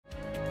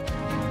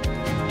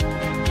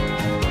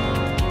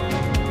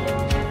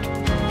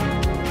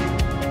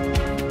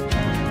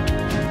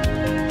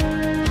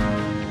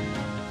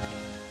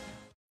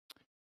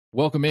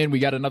Welcome in. We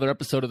got another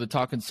episode of the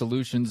Talkin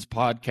Solutions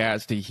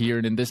podcast here.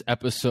 And in this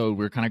episode,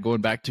 we're kind of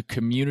going back to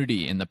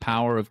community and the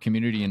power of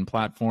community and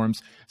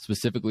platforms,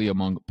 specifically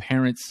among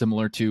parents,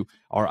 similar to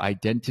our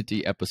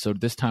identity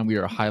episode. This time we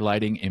are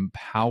highlighting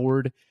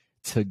Empowered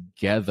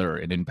Together.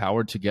 And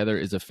Empowered Together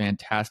is a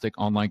fantastic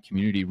online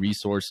community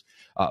resource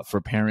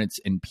for parents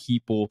and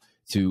people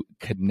to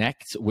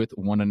connect with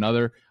one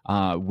another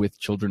with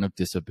children of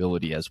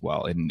disability as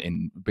well,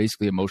 and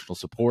basically emotional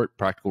support,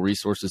 practical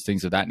resources,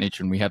 things of that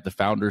nature. And we have the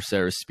founder,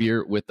 Sarah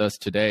Spear, with us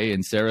today.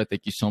 And Sarah,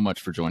 thank you so much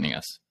for joining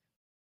us.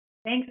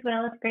 Thanks,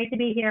 Will. It's great to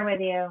be here with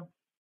you.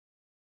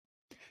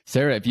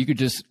 Sarah, if you could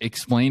just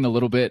explain a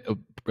little bit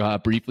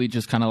briefly,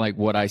 just kind of like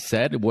what I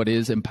said, what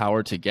is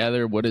Empower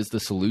Together? What is the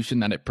solution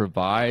that it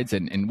provides?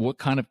 And what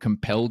kind of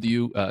compelled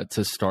you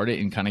to start it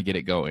and kind of get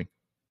it going?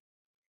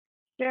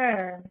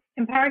 Sure.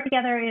 Empower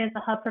Together is a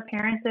hub for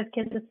parents of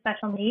kids with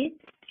special needs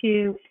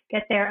to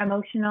get their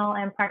emotional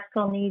and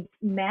practical needs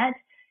met.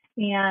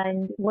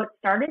 And what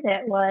started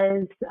it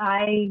was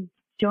I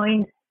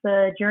joined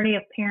the journey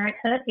of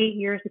parenthood 8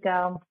 years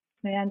ago.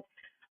 And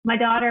my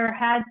daughter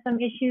had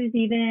some issues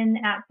even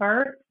at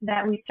birth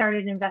that we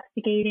started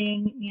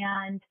investigating.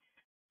 And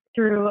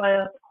through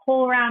a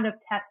whole round of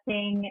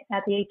testing,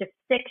 at the age of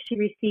 6, she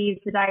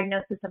received the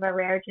diagnosis of a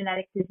rare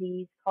genetic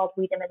disease called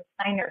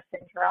Wiedemann-Steiner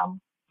syndrome.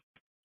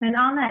 And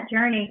on that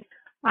journey,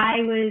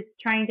 I was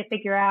trying to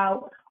figure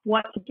out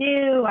what to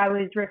do. I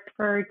was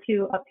referred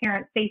to a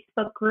parent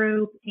Facebook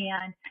group,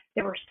 and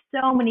there were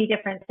so many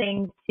different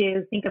things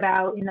to think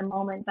about in the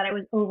moment that it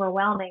was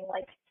overwhelming,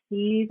 like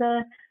see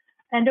the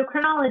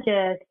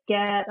endocrinologist,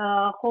 get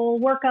a whole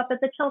workup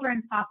at the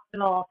children's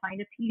hospital,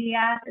 find a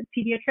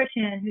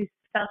pediatrician who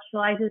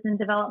specializes in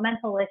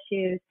developmental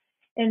issues,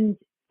 and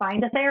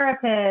find a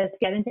therapist,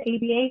 get into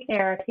ABA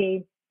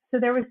therapy. So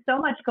there was so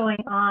much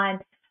going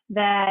on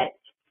that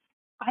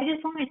I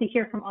just wanted to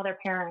hear from other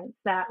parents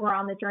that were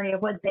on the journey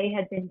of what they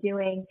had been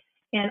doing.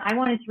 And I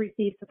wanted to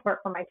receive support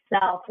for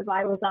myself as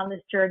I was on this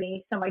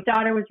journey. So my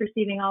daughter was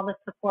receiving all this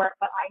support,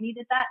 but I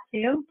needed that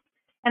too.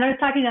 And I was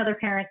talking to other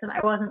parents, and I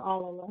wasn't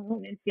all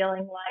alone and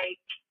feeling like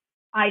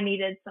I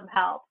needed some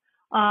help.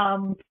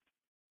 And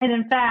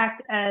in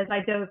fact, as I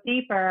dove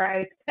deeper,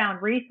 I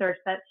found research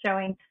that's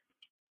showing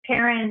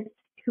parents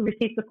who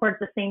receive support at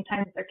the same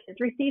time as their kids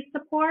receive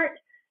support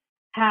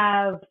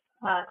have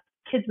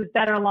kids with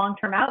better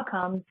long-term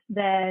outcomes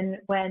than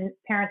when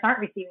parents aren't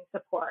receiving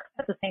support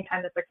at the same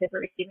time that their kids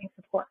are receiving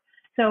support.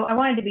 So I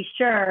wanted to be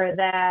sure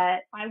that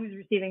I was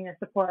receiving the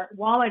support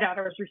while my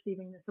daughter was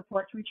receiving the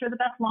support to ensure the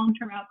best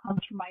long-term outcomes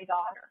for my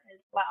daughter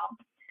as well.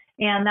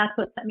 And that's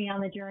what set me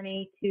on the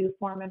journey to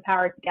form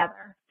Empower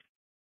Together.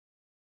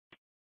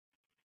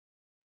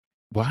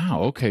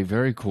 Wow. Okay.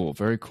 Very cool.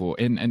 Very cool.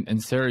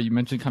 And Sarah, you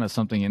mentioned kind of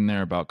something in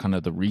there about kind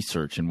of the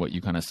research and what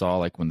you kind of saw,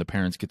 like when the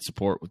parents get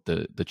support with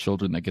the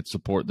children that get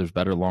support, there's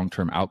better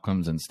long-term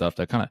outcomes and stuff.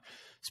 That kind of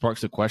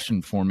sparks a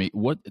question for me.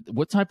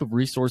 What type of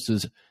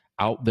resources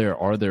out there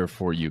are there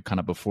for you kind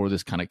of before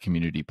this kind of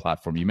community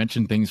platform? You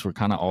mentioned things were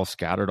kind of all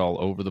scattered all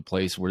over the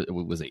place.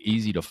 Was it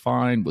easy to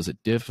find? Was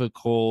it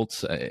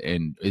difficult?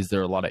 And is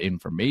there a lot of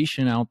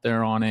information out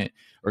there on it?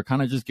 Or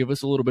kind of just give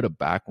us a little bit of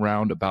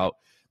background about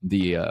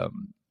the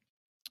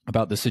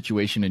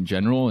situation in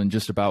general, and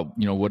just about,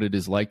 what it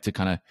is like to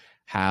kind of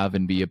have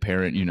and be a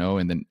parent,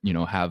 and then,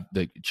 have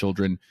the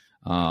children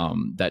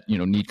that,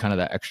 need kind of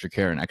that extra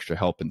care and extra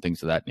help and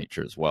things of that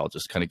nature as well.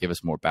 Just kind of give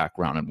us more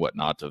background and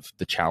whatnot of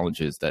the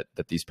challenges that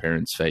these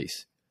parents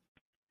face.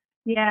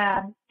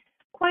 Yeah,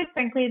 quite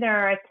frankly, there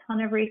are a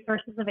ton of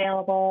resources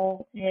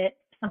available. It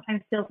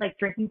sometimes feels like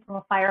drinking from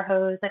a fire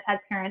hose. I've had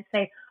parents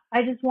say,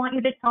 I just want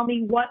you to tell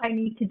me what I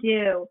need to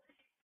do.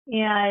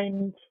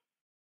 And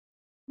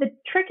the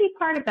tricky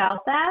part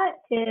about that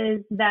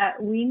is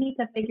that we need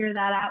to figure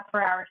that out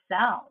for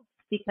ourselves,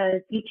 because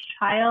each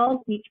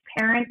child, each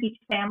parent, each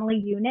family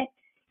unit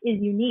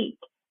is unique.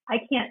 I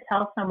can't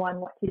tell someone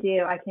what to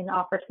do. I can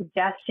offer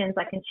suggestions.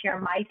 I can share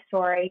my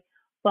story.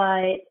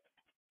 But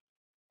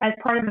as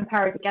part of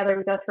Empower Together,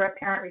 we go through a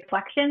parent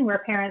reflection where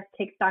parents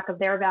take stock of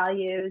their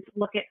values,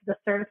 look at the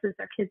services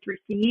their kids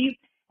receive,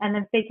 and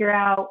then figure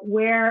out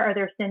where are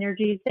there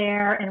synergies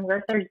there and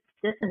where there's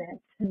dissonance,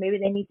 and maybe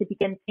they need to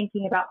begin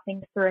thinking about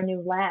things through a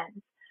new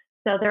lens.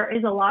 So there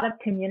is a lot of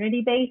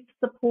community-based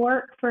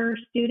support for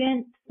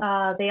students.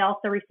 They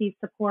also receive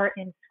support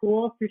in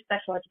schools through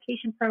special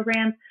education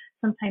programs,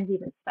 sometimes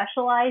even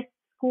specialized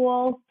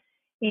schools.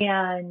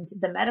 And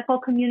the medical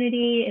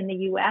community in the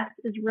U.S.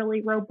 is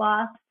really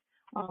robust.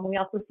 We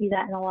also see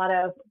that in a lot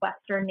of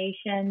Western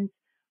nations.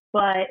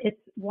 But it's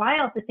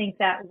wild to think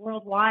that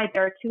worldwide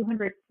there are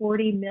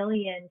 240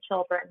 million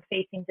children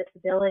facing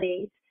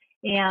disabilities.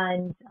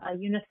 And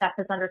UNICEF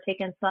has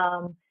undertaken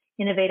some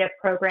innovative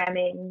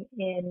programming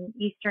in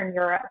Eastern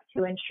Europe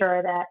to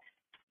ensure that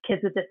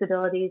kids with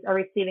disabilities are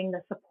receiving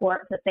the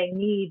support that they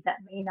need that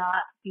may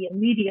not be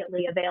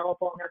immediately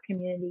available in their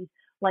communities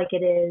like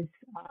it is,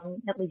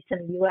 at least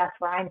in the U.S.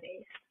 where I'm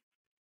based.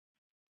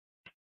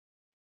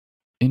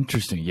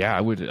 Interesting. Yeah,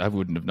 I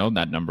wouldn't have known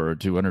that number,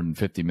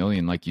 250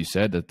 million, like you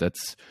said.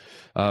 That's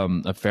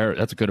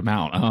a good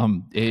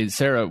amount.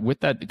 Sarah,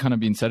 with that kind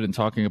of being said, and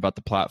talking about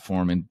the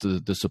platform and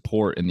the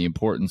support and the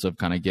importance of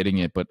kind of getting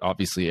it, but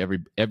obviously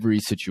every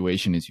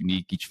situation is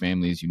unique. Each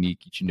family is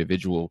unique. Each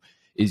individual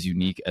is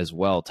unique as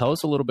well. Tell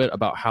us a little bit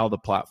about how the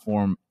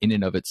platform in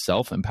and of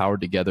itself, Empowered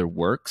Together,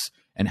 works,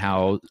 and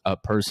how a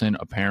person,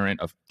 a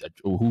parent, of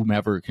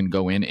whomever can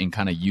go in and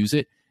kind of use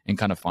it and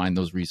kind of find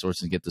those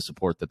resources and get the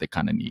support that they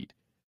kind of need.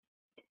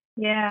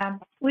 Yeah,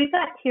 we've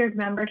got tiered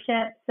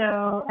membership.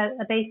 So at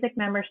a basic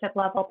membership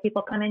level,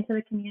 people come into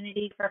the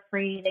community for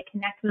free. They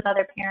connect with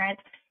other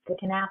parents. They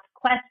can ask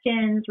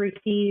questions,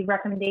 receive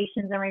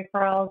recommendations and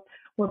referrals.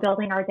 We're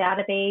building our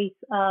database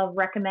of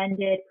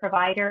recommended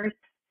providers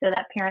so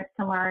that parents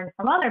can learn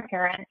from other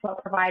parents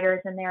what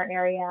providers in their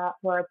area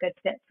were a good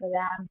fit for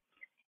them.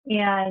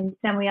 And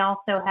then we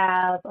also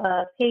have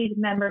a paid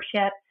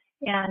membership.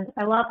 And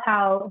I love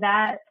how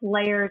that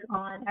layers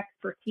on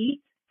expertise.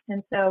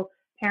 And so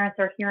parents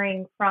are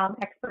hearing from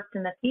experts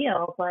in the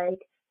field, like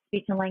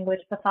speech and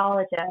language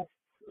pathologists,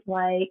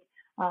 like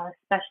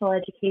special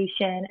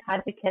education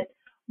advocates,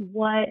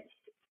 what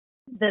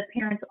the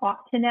parents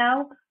ought to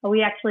know.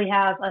 We actually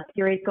have a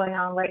series going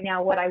on right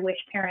now, What I Wish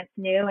Parents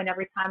Knew. And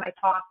every time I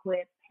talk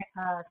with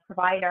a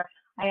provider,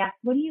 I ask,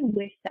 what do you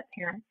wish that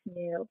parents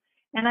knew?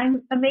 And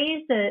I'm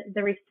amazed at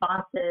the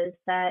responses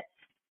that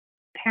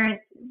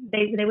parents,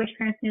 they wish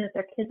parents knew that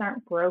their kids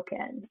aren't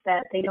broken,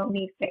 that they don't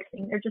need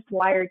fixing, they're just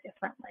wired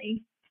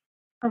differently.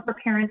 Or for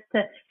parents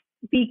to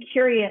be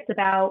curious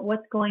about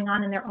what's going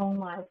on in their own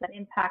lives that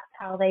impacts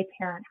how they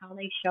parent, how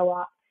they show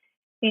up.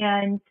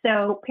 And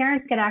so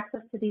parents get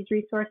access to these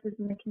resources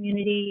in the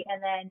community,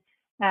 and then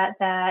at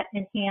that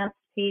enhanced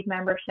paid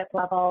membership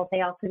level,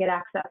 they also get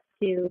access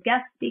to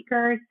guest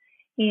speakers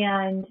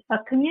and a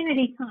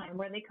community time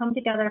where they come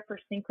together for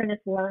synchronous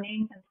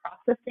learning and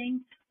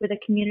processing with a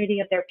community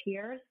of their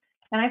peers.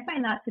 And I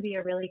find that to be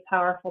a really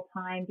powerful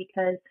time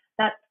because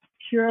that's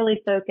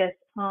purely focused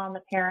on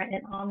the parent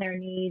and on their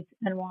needs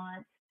and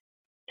wants,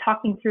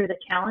 talking through the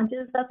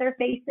challenges that they're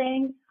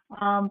facing,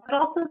 but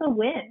also the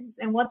wins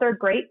and what they're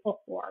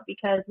grateful for,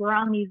 because we're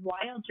on these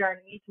wild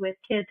journeys with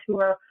kids who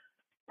are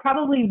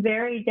probably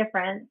very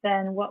different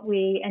than what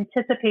we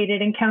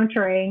anticipated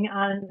encountering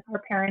on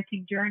our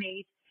parenting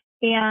journeys.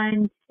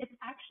 And it's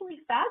actually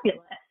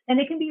fabulous. And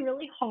it can be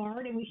really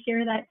hard, and we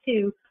share that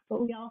too, but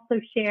we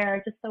also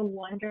share just the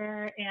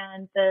wonder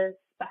and the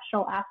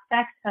special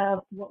aspects of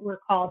what we're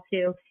called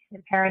to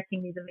in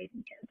parenting these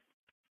amazing kids.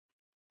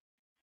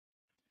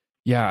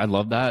 Yeah, I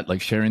love that.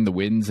 Like sharing the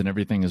wins and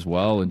everything as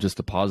well, and just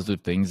the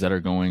positive things that are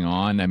going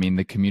on. I mean,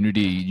 the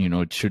community,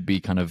 it should be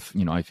kind of,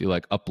 I feel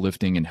like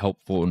uplifting and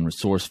helpful and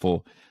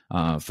resourceful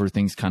for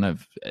things kind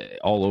of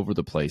all over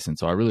the place. And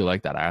so I really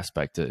like that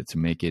aspect to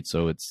make it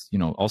so it's,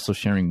 also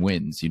sharing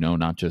wins,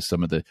 not just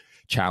some of the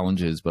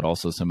challenges, but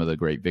also some of the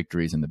great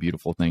victories and the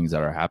beautiful things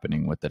that are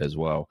happening with it as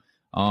well.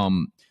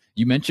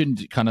 You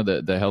mentioned kind of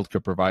the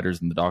healthcare providers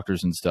and the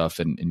doctors and stuff,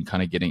 and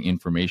kind of getting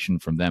information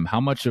from them. How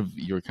much of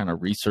your kind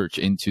of research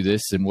into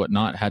this and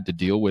whatnot had to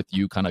deal with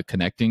you kind of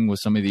connecting with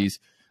some of these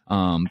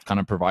kind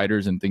of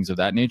providers and things of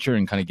that nature,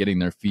 and kind of getting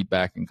their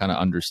feedback and kind of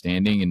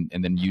understanding,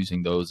 and then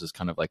using those as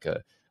kind of like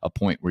a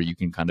point where you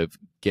can kind of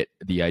get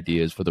the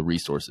ideas for the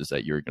resources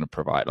that you're going to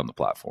provide on the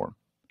platform?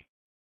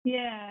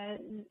 Yeah,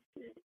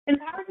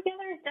 Empowered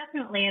Together is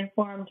definitely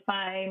informed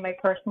by my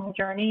personal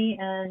journey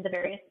and the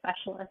various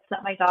specialists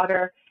that my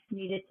daughter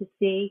needed to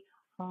see.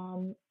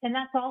 And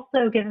that's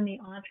also given me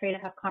entree to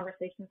have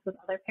conversations with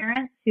other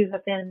parents who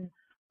have been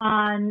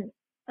on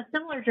a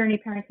similar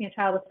journey parenting a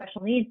child with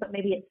special needs, but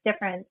maybe it's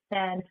different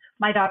than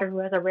my daughter who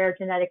has a rare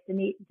genetic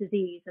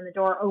disease, and the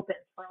door opens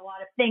for a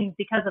lot of things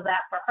because of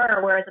that for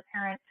her, whereas a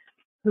parent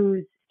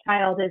whose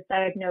child is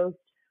diagnosed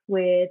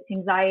with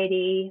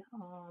anxiety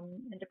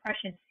and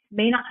depression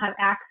may not have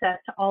access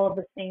to all of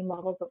the same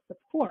levels of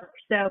support.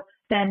 So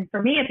then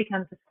for me, it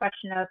becomes this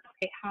question of,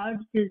 okay, how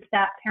does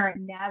that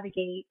parent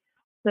navigate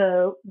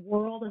the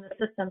world and the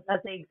systems as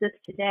they exist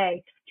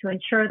today to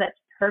ensure that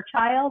her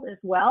child as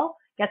well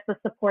gets the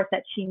support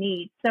that she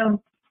needs?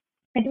 So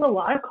I do a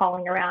lot of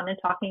calling around and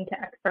talking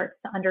to experts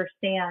to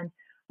understand,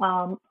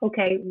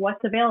 okay,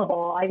 what's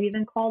available. I've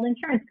even called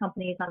insurance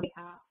companies on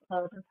behalf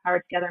of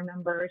Empowered Together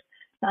members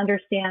to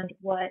understand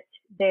what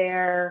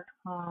their,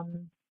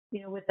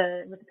 with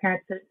the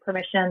parents'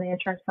 permission, the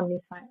insurance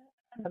company's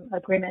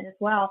agreement as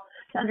well,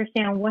 to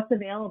understand what's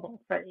available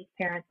for these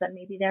parents that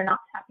maybe they're not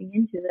tapping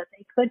into that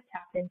they could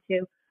tap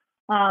into.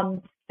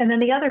 And then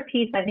the other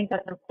piece I think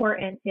that's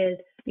important is,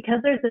 because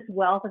there's this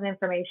wealth of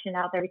information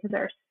out there, because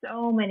there are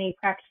so many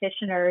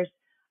practitioners,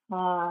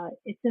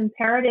 it's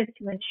imperative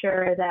to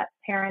ensure that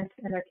parents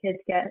and their kids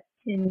get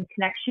in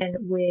connection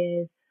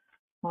with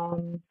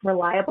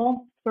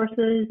reliable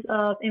sources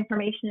of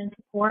information and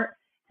support.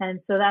 And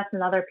so that's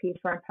another piece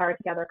where Empowered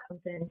Together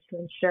comes in to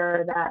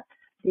ensure that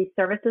these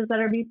services that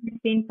are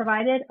being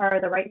provided are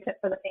the right fit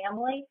for the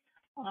family,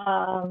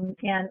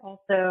 and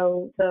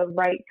also the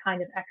right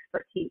kind of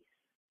expertise.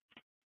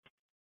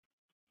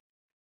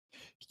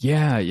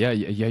 Yeah.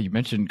 You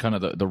mentioned kind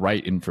of the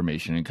right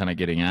information and kind of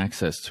getting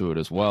access to it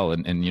as well.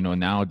 And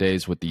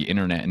nowadays with the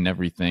internet and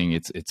everything,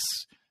 it's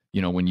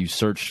when you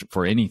search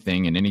for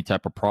anything and any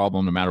type of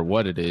problem, no matter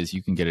what it is,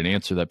 you can get an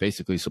answer that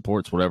basically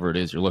supports whatever it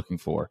is you're looking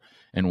for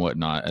and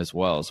whatnot as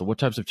well. So what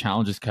types of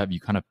challenges have you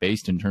kind of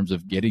faced in terms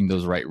of getting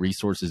those right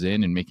resources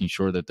in and making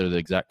sure that they're the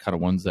exact kind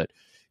of ones that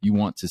you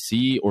want to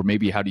see? Or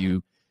maybe how do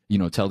you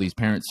tell these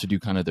parents to do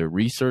kind of their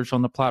research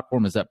on the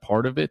platform? Is that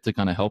part of it to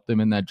kind of help them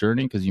in that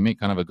journey? Because you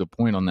make kind of a good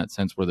point on that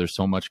sense where there's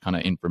so much kind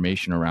of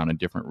information around and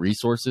different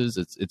resources.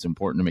 It's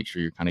important to make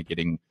sure you're kind of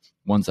getting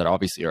ones that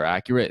obviously are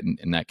accurate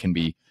and that can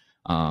be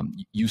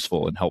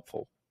useful and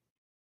helpful.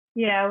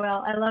 Yeah,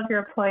 well, I love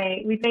your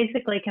point. We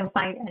basically can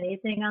find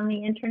anything on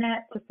the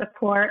internet to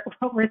support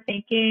what we're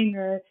thinking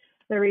or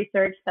the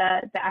research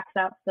that backs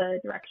up the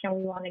direction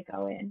we want to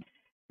go in.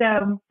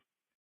 So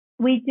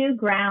we do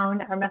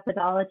ground our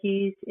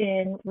methodologies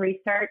in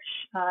research,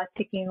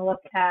 taking a look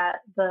at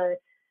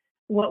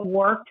what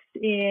works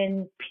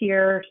in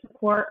peer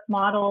support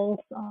models,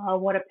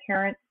 what a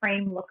parent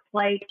frame looks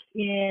like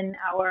in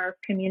our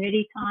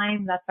community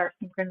time. That's our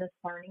synchronous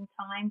learning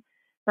time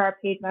for our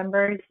paid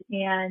members.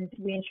 And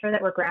we ensure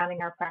that we're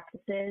grounding our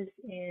practices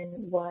in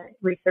what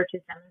research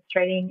is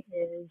demonstrating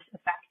is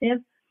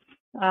effective.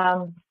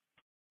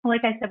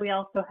 Like I said, we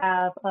also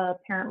have a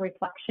parent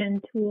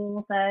reflection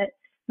tool that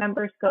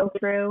members go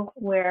through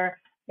where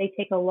they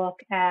take a look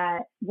at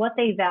what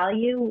they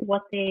value,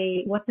 what's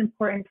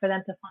important for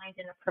them to find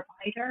in a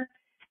provider,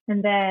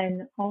 and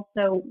then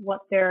also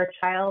what their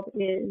child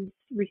is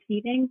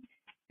receiving,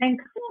 and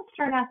kind of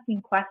start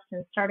asking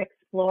questions, start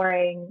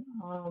exploring,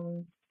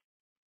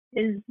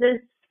 is this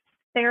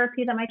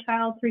therapy that my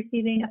child's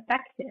receiving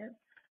effective?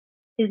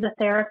 Is the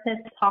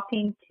therapist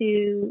talking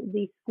to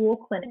the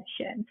school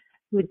clinician?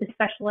 Would the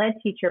special ed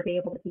teacher be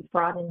able to be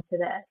brought into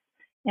this?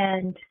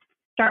 And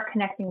start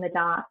connecting the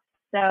dots.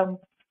 So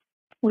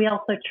we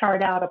also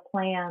chart out a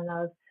plan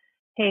of,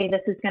 hey,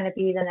 this is going to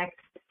be the next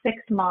 6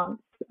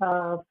 months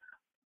of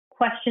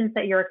questions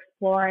that you're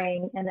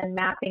exploring, and then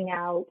mapping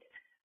out,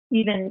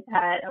 even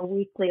at a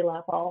weekly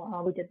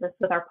level. We did this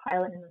with our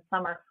pilot in the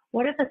summer.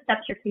 What are the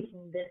steps you're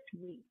taking this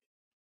week?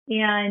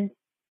 And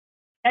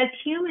as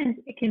humans,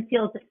 it can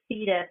feel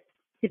defeatist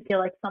to feel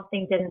like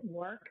something didn't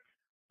work,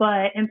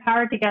 but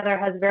Empowered Together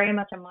has very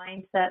much a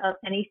mindset of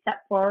any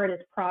step forward is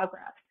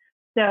progress.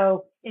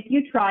 So if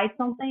you tried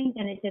something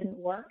and it didn't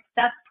work,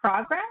 that's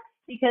progress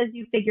because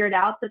you figured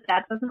out that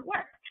that doesn't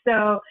work.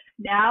 So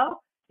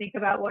now think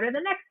about what are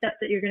the next steps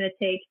that you're going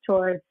to take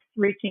towards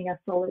reaching a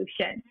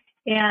solution.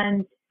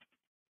 And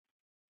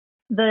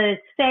the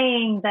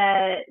saying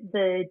that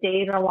the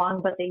days are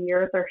long but the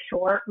years are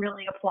short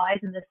really applies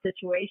in this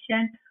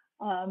situation.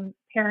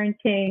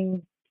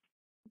 Parenting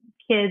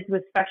kids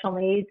with special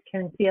needs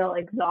can feel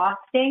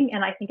exhausting,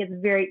 and I think it's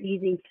very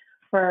easy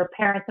for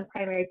parents and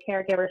primary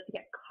caregivers to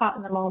get caught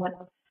in the moment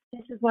of,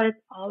 this is what it's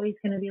always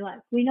going to be like.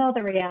 We know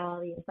the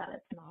reality is that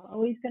it's not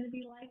always going to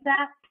be like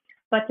that,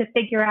 but to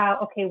figure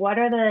out, okay, what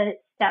are the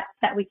steps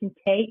that we can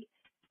take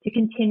to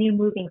continue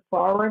moving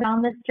forward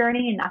on this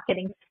journey and not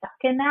getting stuck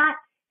in that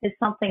is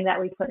something that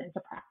we put into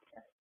practice.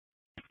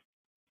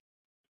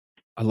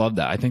 I love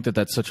that. I think that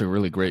that's such a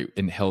really great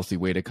and healthy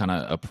way to kind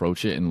of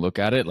approach it and look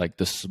at it, like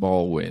the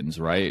small wins,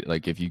 right?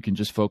 Like if you can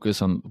just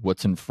focus on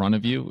what's in front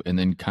of you and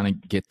then kind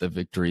of get the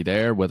victory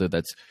there, whether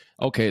that's,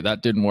 okay,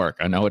 that didn't work.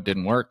 I know it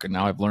didn't work, and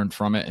now I've learned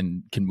from it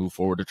and can move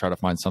forward to try to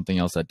find something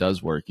else that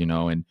does work,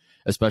 and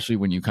especially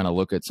when you kind of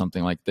look at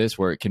something like this,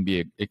 where it can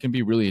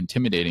be really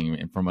intimidating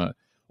and from a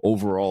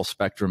overall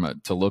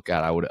spectrum to look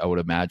at. I would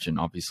imagine,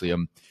 obviously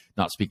I'm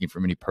not speaking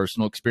from any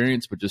personal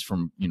experience, but just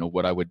from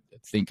what I would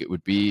think it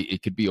would be,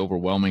 it could be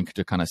overwhelming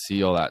to kind of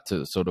see all that.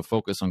 So to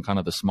focus on kind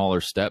of the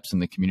smaller steps in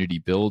the community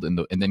build,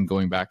 and then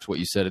going back to what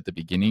you said at the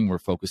beginning, we're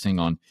focusing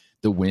on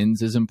the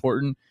wins is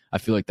important. I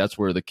feel like that's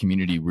where the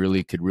community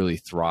could really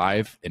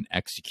thrive and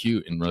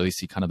execute and really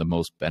see kind of the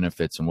most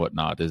benefits and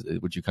whatnot.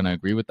 Would you kind of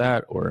agree with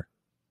that, or?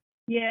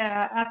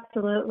 Yeah,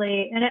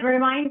 absolutely. And it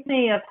reminds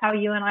me of how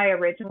you and I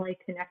originally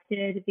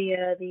connected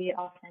via the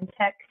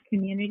Authentic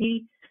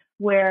community,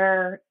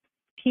 where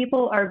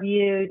people are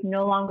viewed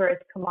no longer as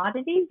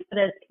commodities, but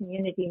as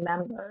community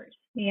members.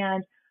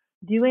 And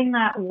doing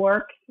that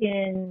work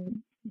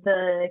in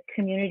the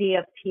community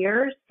of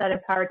peers that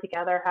Empowered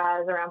Together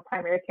has around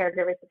primary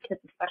caregivers of kids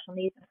with special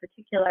needs in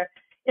particular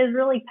is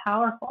really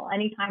powerful.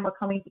 Anytime we're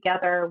coming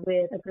together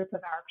with a group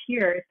of our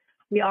peers,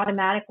 we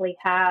automatically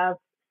have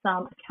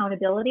some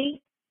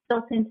accountability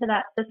built into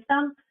that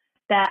system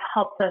that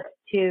helps us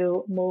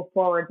to move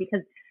forward, because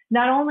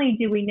not only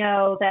do we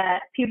know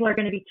that people are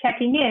going to be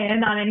checking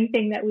in on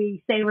anything that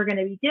we say we're going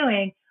to be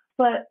doing,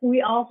 but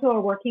we also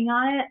are working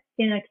on it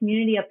in a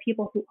community of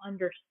people who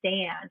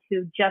understand,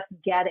 who just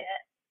get it.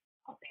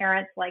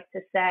 Parents like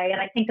to say,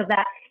 and I think of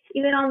that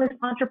even on this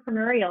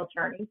entrepreneurial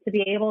journey, to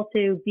be able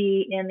to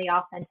be in the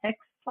Authentic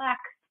Slack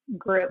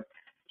group,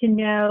 to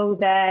know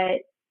that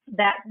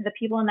the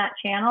people in that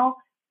channel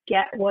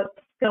get what's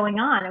going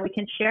on, and we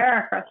can share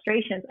our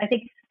frustrations. I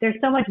think there's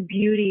so much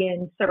beauty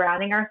in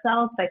surrounding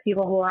ourselves by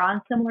people who are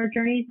on similar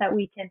journeys that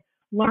we can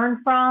learn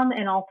from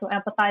and also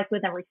empathize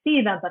with and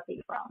receive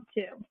empathy from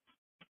too.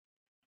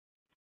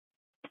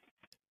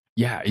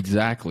 Yeah,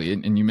 exactly.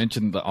 And you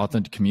mentioned the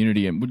authentic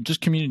community and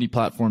just community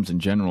platforms in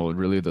general,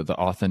 really the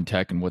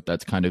authentic and what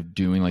that's kind of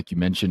doing, like you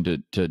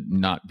mentioned, to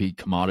not be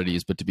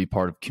commodities, but to be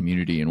part of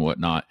community and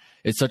whatnot.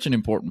 It's such an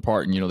important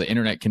part. And, the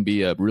internet can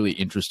be a really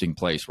interesting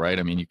place, right?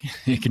 I mean,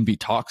 it can be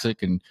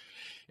toxic and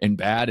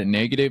bad and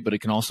negative, but it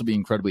can also be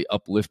incredibly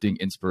uplifting,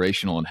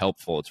 inspirational, and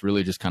helpful. It's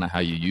really just kind of how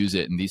you use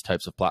it. And these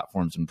types of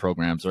platforms and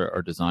programs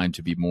are designed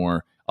to be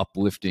more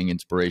uplifting,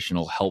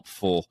 inspirational,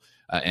 helpful,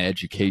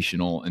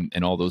 educational,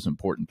 and all those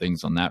important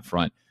things on that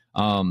front.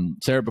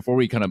 Sarah, before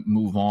we kind of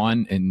move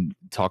on and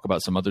talk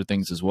about some other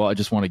things as well, I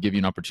just want to give you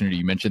an opportunity.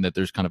 You mentioned that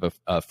there's kind of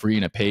a free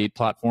and a paid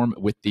platform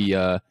with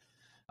the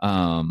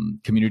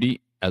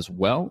community as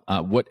well.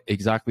 What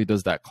exactly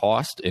does that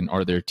cost? And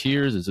are there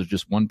tiers? Is there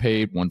just one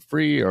paid, one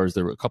free, or is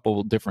there a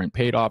couple different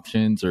paid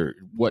options or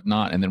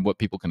whatnot? And then what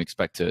people can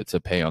expect to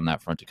pay on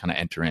that front to kind of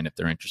enter in if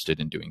they're interested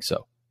in doing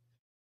so?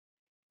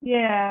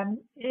 Yeah,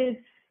 if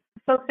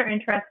folks are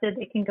interested,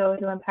 they can go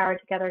to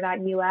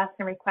empowertogether.us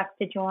and request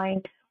to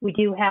join. We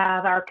do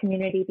have our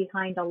community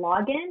behind a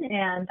login,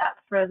 and that's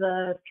for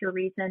the pure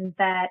reason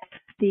that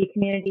the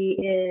community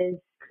is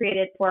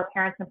created for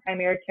parents and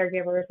primary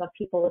caregivers of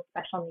people with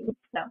special needs.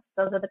 So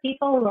those are the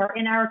people who are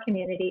in our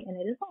community, and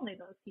it is only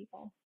those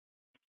people.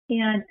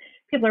 And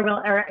people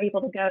are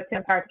able to go to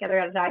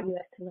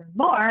empowertogether.us to learn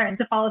more and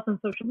to follow us on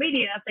social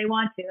media if they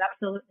want to.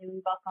 Absolutely,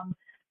 we welcome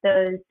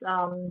those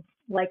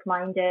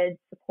like-minded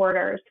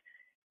supporters.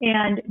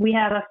 And we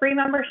have a free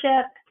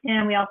membership,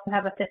 and we also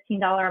have a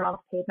 $15 a month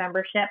paid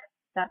membership.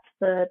 Those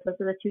are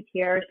the two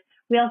tiers.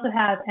 We also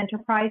have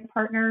enterprise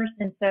partners,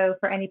 and so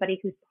for anybody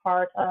who's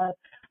part of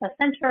a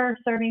center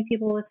serving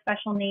people with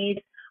special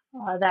needs,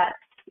 that's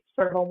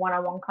sort of a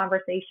one-on-one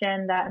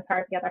conversation that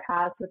Empower Together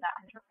has with that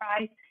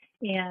enterprise,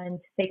 and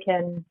they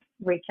can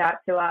reach out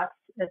to us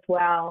as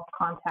well,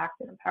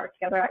 contact at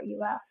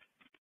empowertogether.us.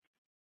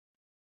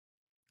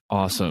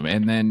 Awesome.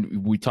 And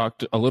then we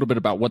talked a little bit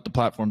about what the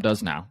platform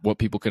does now, what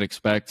people could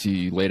expect.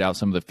 You laid out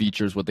some of the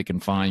features, what they can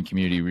find,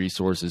 community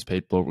resources,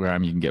 paid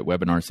program. You can get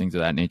webinars, things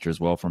of that nature as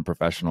well from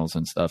professionals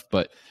and stuff.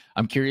 But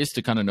I'm curious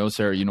to kind of know,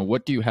 Sarah,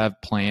 what do you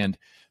have planned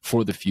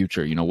for the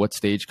future? What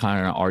stage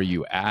kind of are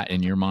you at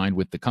in your mind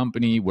with the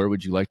company? Where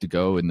would you like to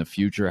go in the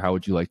future? How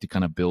would you like to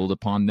kind of build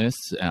upon this?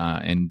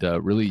 And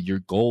really your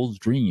goals,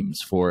 dreams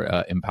for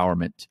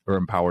empowerment or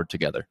Empowered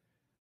Together?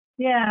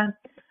 Yeah.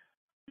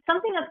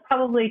 Something that's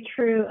probably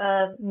true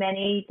of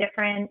many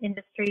different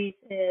industries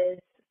is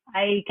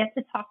I get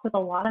to talk with a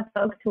lot of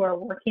folks who are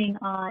working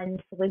on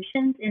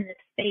solutions in the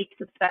space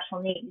of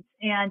special needs.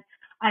 And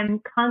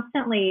I'm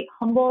constantly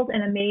humbled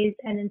and amazed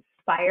and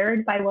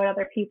inspired by what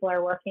other people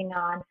are working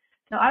on.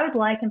 So I would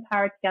like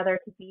Empowered Together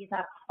to be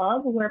that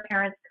hub where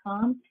parents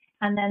come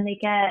and then they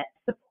get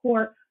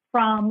support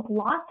from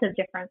lots of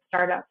different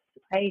startups.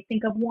 I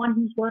think of one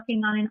who's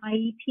working on an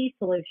IEP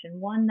solution,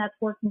 one that's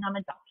working on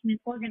a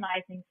document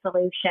organizing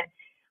solution,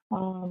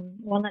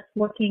 one that's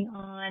working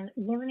on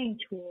learning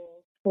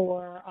tools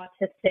for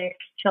autistic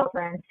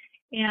children.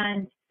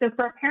 And so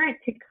for a parent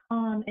to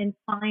come and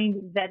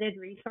find vetted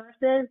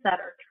resources that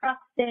are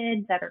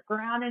trusted, that are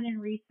grounded in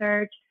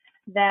research,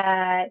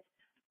 that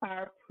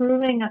are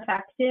proving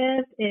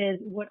effective is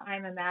what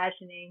I'm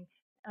imagining.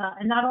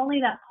 And not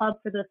only that hub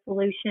for the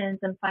solutions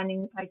and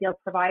finding ideal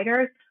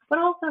providers, but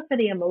also for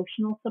the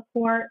emotional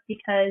support,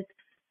 because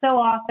so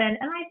often,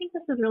 and I think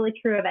this is really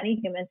true of any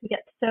humans, we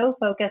get so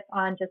focused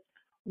on just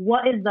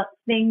what is the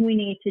thing we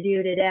need to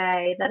do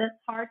today that it's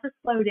hard to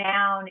slow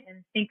down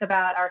and think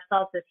about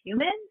ourselves as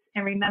humans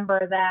and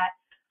remember that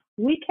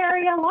we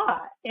carry a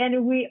lot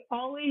and we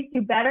always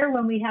do better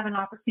when we have an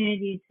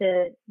opportunity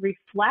to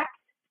reflect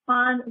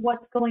on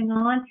what's going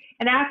on.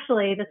 And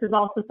actually, this is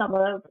also some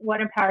of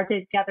what Empowered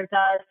Together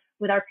does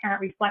with our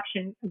parent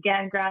reflection,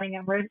 again, grounded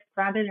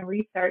in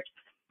research,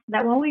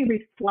 that when we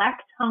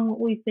reflect on what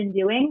we've been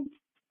doing,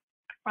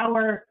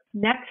 our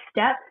next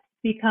steps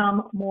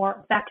become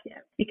more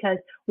effective because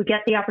we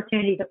get the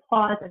opportunity to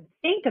pause and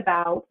think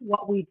about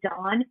what we've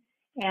done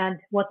and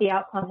what the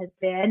outcome has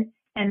been,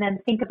 and then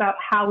think about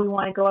how we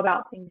want to go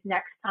about things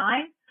next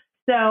time.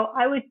 So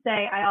I would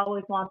say I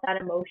always want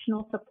that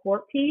emotional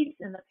support piece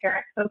and the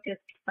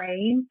parent-focused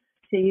frame,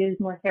 to use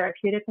more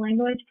therapeutic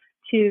language,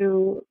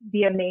 to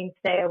be a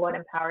mainstay of what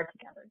Empowered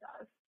Together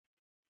does.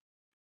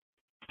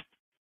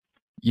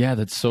 Yeah,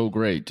 that's so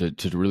great to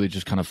really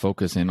just kind of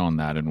focus in on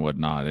that and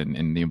whatnot,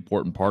 and the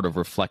important part of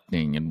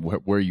reflecting and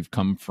where you've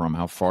come from,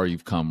 how far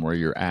you've come, where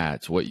you're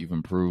at, what you've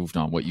improved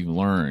on, what you've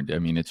learned. I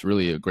mean, it's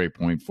really a great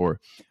point for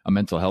a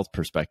mental health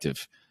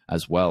perspective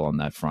as well on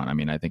that front. I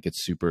mean, I think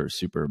it's super,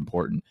 super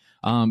important.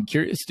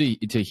 Curious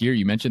to hear,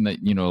 you mentioned that,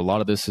 a lot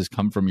of this has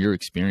come from your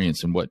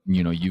experience and what,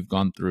 you've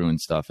gone through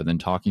and stuff, and then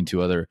talking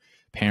to other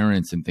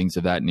parents and things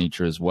of that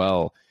nature as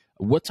well.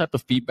 what type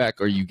of feedback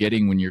are you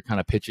getting when you're kind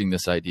of pitching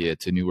this idea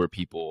to newer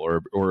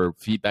people, or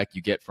feedback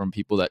you get from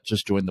people that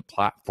just joined the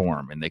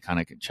platform and they kind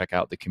of check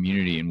out the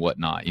community and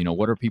whatnot?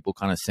 What are people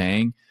kind of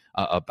saying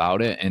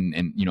about it,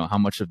 and how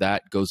much of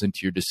that goes into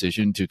your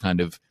decision to kind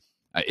of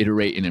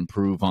iterate and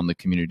improve on the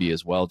community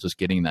as well, just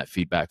getting that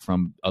feedback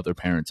from other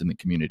parents in the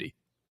community?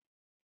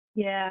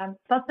 Yeah,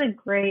 that's a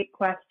great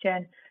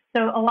question.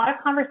 So a lot of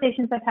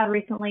conversations I've had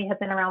recently have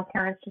been around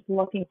parents just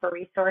looking for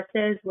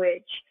resources,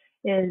 which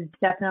is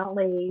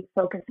definitely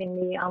focusing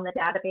me on the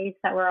database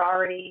that we're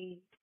already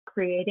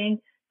creating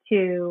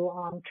to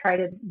try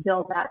to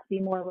build that to be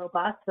more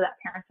robust so that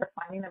parents are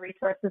finding the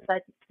resources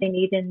that they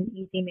need in an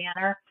easy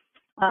manner.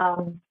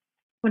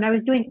 When I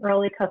was doing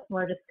early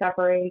customer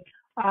discovery,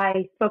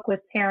 I spoke with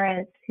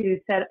parents who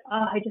said,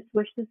 "Oh, I just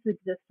wish this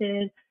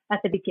existed at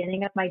the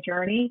beginning of my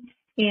journey."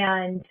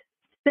 And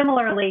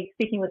similarly,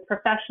 speaking with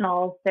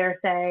professionals, they're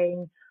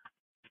saying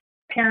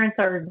parents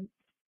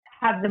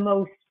have the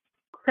most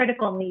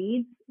critical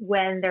needs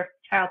when their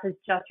child has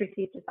just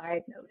received a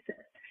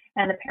diagnosis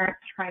and the parents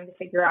are trying to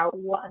figure out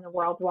what in the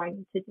world do I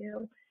need to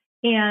do.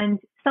 And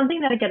something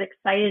that I get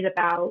excited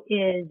about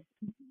is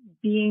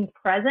being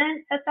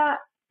present at that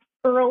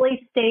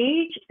early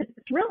stage. It's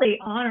really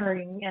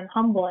honoring and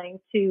humbling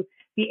to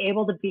be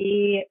able to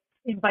be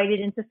invited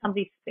into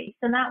somebody's space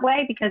in that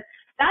way, because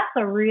that's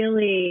a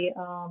really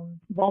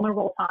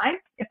vulnerable time.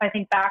 If I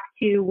think back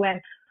to when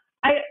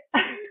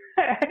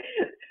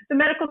the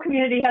medical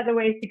community has a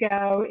ways to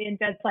go in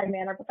bedside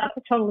manner, but that's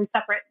a totally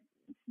separate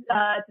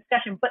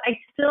discussion. But I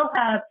still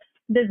have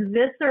this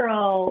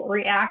visceral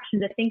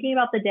reaction to thinking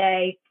about the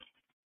day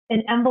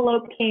an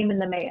envelope came in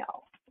the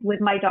mail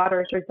with my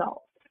daughter's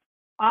results.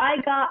 I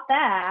got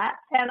that,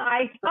 and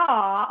I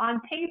saw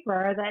on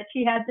paper that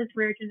she had this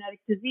rare genetic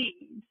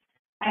disease.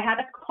 I had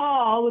a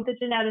call with the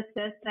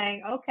geneticist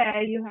saying,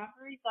 "Okay, you have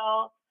the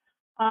results.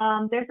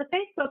 There's a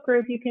Facebook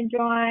group you can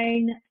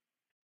join.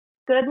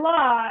 Good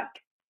luck."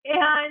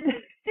 And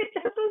it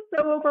just was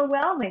so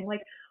overwhelming.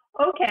 Like,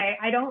 okay,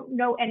 I don't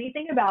know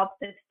anything about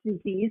this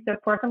disease, so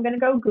of course I'm going to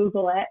go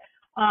Google it.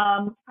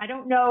 I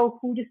don't know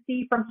who to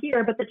see from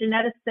here, but the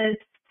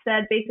geneticist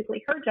said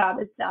basically her job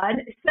is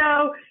done.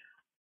 So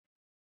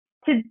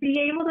to be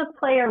able to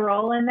play a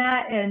role in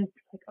that and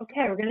like,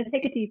 okay, we're going to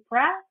take a deep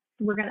breath.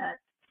 We're going to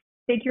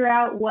figure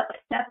out what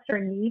steps are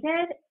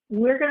needed.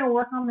 We're going to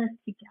work on this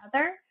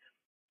together.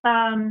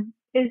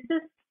 Is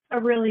just a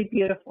really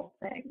beautiful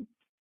thing.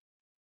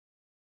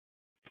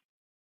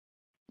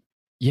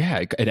 Yeah,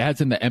 it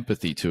adds in the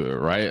empathy to it,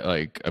 right?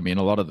 Like, I mean,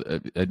 a lot of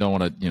I don't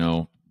want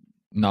to,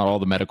 not all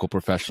the medical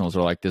professionals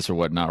are like this or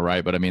whatnot,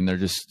 right? But I mean, they're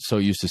just so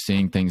used to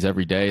seeing things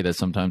every day that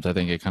sometimes I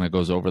think it kind of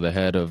goes over the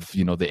head of,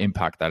 the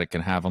impact that it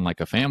can have on like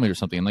a family or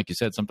something. And like you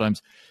said,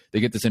 sometimes they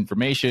get this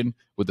information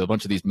with a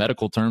bunch of these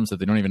medical terms that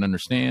they don't even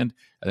understand,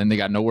 and then they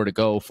got nowhere to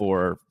go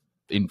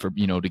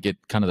to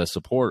get kind of the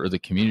support or the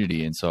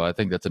community. And so I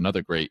think that's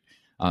another great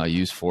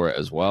use for it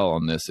as well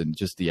on this, and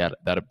just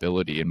that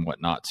ability and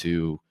whatnot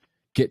to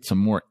get some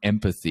more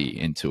empathy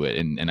into it.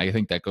 And I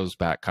think that goes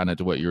back kind of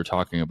to what you were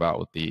talking about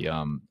with the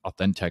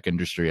authentic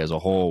industry as a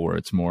whole, where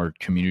it's more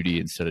community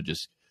instead of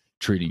just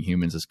treating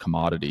humans as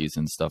commodities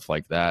and stuff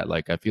like that.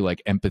 Like, I feel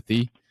like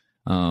empathy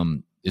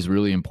is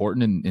really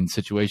important in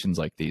situations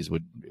like these.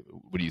 What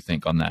do you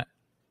think on that?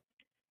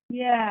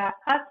 Yeah,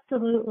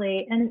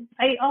 absolutely. And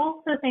I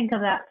also think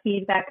of that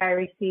feedback I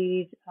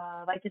received.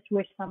 I just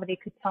wish somebody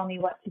could tell me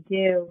what to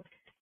do.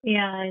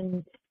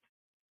 And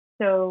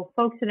so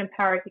folks that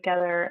Empower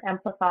Together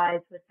empathize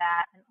with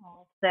that and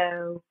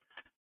also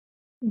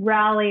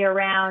rally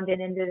around an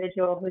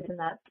individual who's in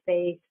that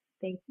space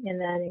and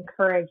then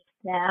encourage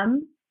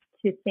them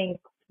to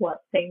think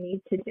what they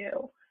need to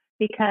do.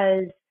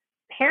 Because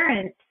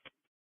parents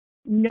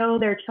know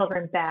their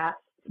children best.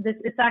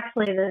 It's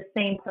actually the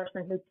same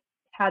person who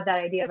had that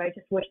idea of I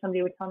just wish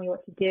somebody would tell me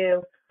what to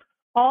do.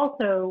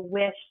 Also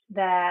wished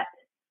that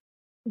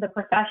the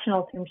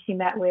professionals whom she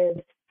met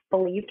with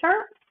believed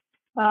her.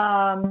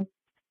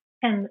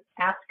 And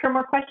ask her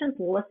more questions,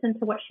 listen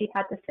to what she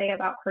had to say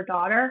about her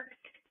daughter.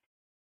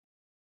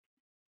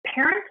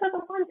 Parents are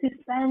the ones who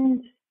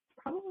spend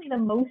probably the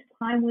most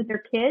time with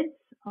their kids,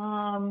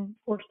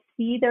 or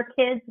see their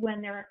kids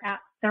when they're at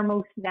their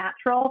most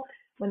natural,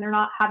 when they're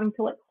not having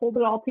to hold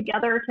it all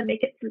together to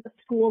make it through the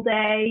school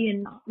day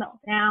and not melt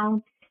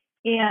down.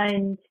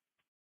 And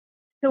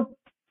so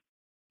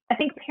I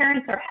think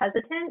parents are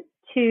hesitant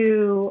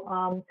to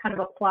kind of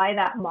apply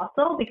that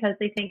muscle because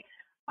they think,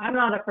 I'm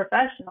not a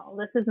professional.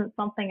 This isn't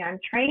something I'm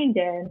trained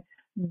in.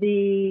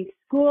 The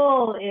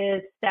school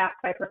is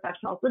staffed by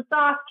professionals. The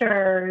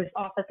doctor's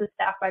office is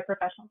staffed by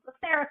professionals. The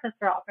therapists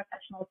are all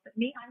professionals. But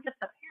me, I'm just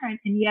a parent.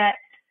 And yet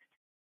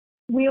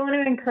we want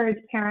to encourage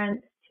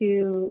parents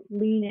to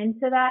lean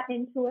into that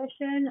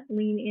intuition,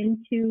 lean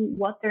into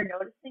what they're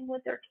noticing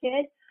with their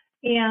kid,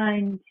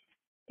 and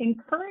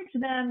encourage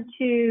them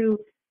to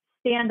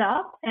stand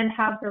up and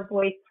have their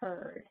voice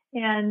heard.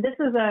 And this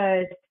is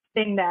a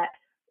thing that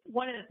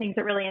one of the things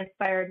that really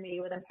inspired me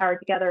with Empowered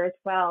Together as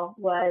well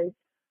was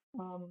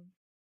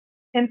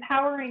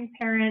empowering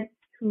parents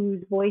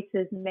whose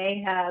voices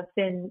may have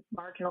been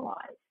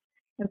marginalized,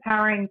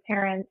 empowering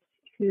parents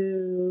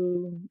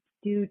who,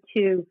 due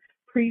to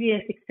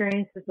previous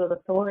experiences with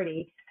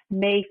authority,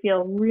 may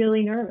feel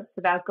really nervous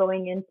about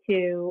going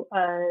into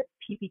a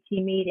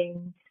PPT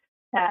meeting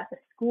at the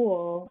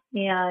school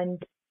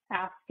and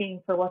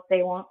asking for what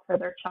they want for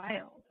their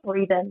child, or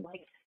even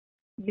like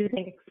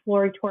using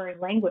exploratory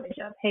language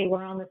of, hey,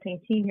 we're on the same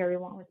team here, we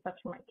want what's best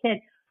for my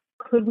kid.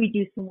 Could we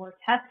do some more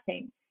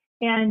testing?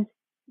 And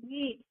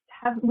we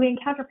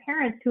encounter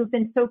parents who have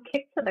been so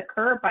kicked to the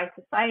curb by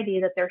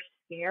society that they're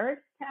scared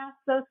to ask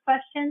those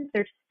questions.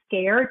 They're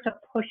scared to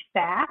push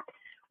back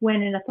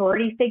when an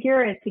authority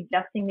figure is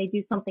suggesting they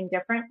do something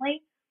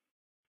differently.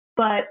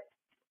 But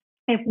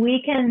if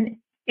we can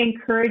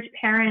encourage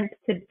parents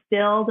to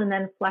build and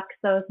then flex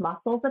those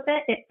muscles a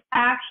bit, it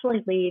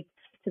actually leads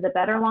to the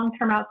better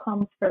long-term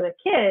outcomes for the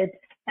kids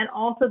and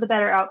also the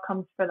better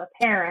outcomes for the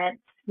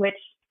parents, which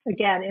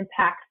again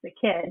impacts the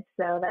kids.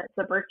 So that's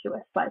a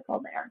virtuous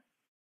cycle there.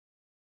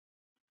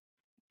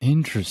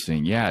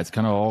 Interesting. Yeah, it's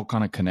kind of all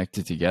kind of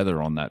connected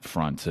together on that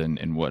front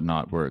and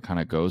whatnot, where it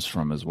kind of goes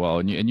from as well.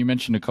 And you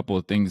mentioned a couple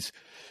of things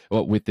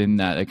within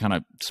that. It kind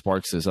of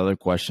sparks this other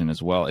question as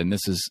well. And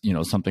this is,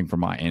 something from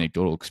my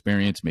anecdotal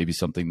experience, maybe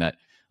something that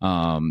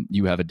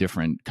you have a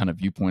different kind of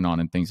viewpoint on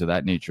and things of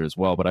that nature as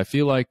well. But I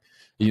feel like,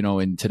 in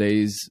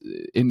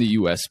the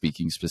US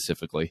speaking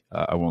specifically,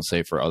 I won't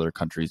say for other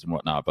countries and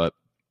whatnot, but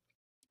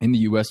in the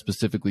US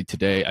specifically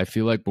today, I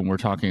feel like when we're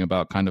talking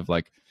about kind of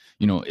like,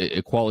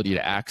 equality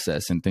to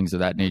access and things of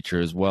that nature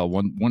as well.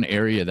 One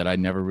area that I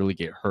never really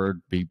get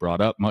heard be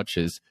brought up much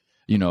is,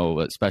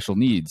 special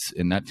needs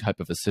and that type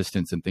of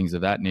assistance and things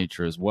of that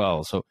nature as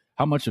well. So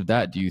how much of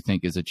that do you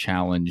think is a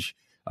challenge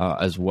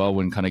as well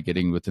when kind of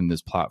getting within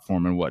this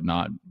platform and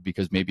whatnot,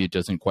 because maybe it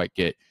doesn't quite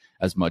get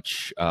as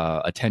much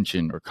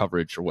attention or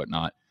coverage or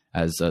whatnot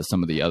as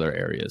some of the other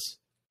areas?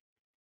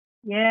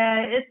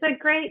 Yeah, it's a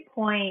great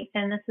point.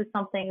 And this is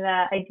something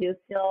that I do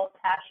feel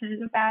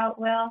passionate about,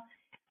 Will,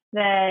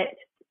 that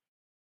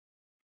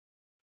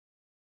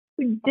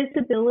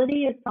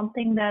disability is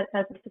something that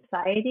as a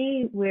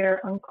society we're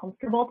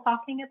uncomfortable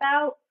talking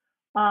about.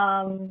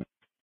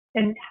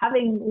 And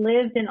having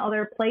lived in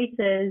other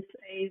places,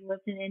 I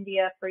lived in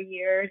India for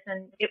years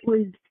and it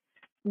was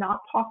not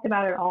talked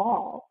about at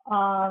all.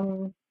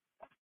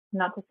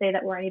 Not to say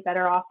that we're any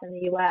better off in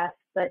the US,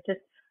 but just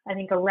I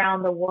think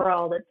around the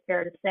world, it's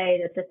fair to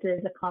say that this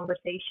is a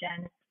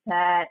conversation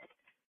that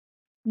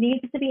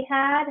needs to be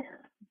had,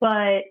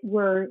 but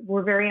we're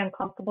very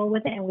uncomfortable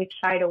with it and we've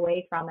shied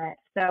away from it.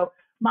 So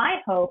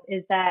my hope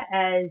is that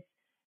as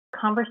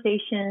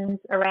conversations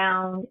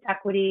around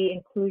equity,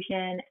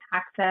 inclusion,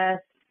 access,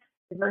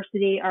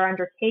 diversity are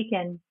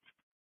undertaken,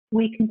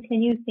 we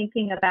continue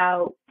thinking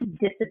about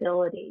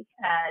disability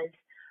as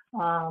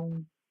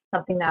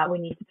something that we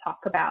need to talk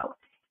about.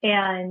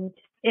 And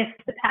if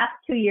the past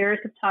 2 years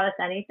have taught us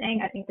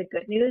anything, I think the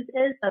good news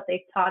is that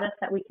they've taught us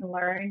that we can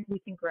learn, we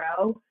can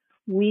grow,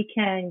 we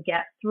can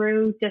get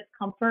through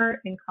discomfort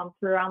and come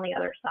through on the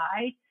other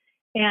side.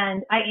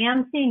 And I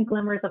am seeing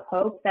glimmers of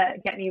hope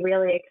that get me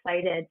really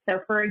excited. So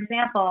for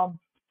example,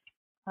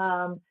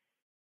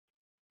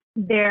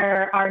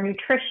 there are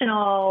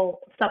nutritional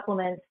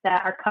supplements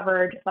that are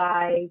covered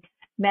by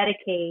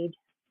Medicaid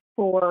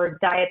for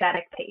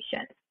diabetic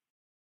patients,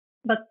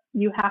 but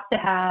you have to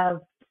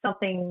have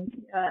something,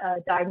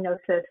 a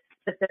diagnosis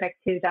specific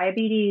to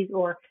diabetes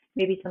or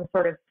maybe some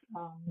sort of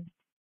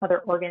other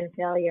organ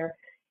failure.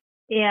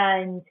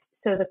 And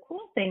so the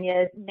cool thing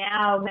is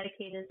now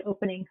Medicaid is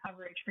opening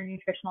coverage for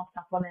nutritional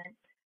supplements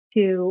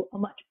to a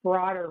much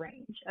broader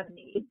range of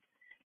needs.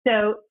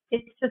 So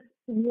it's just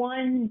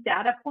one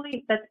data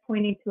point that's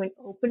pointing to an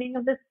opening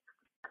of this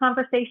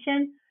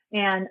conversation.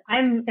 And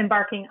I'm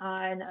embarking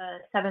on a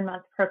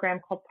 7-month program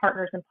called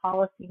Partners in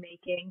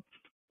Policymaking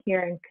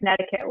here in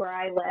Connecticut, where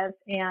I live.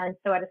 And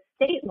so at a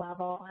state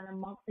level, on a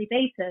monthly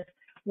basis,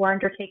 we're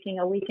undertaking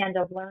a weekend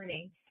of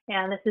learning.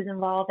 And this is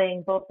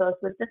involving both those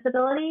with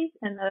disabilities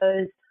and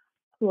those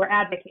who are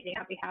advocating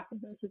on behalf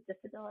of those with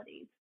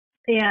disabilities.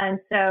 And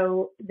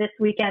so this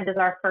weekend is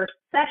our first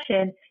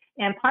session.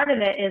 And part of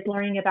it is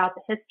learning about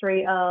the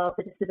history of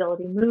the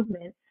disability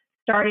movement,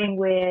 starting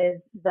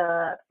with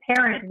the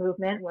parent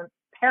movement when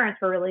parents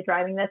were really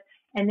driving this,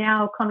 and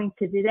now coming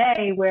to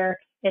today where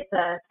it's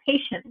a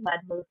patient-led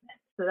movement.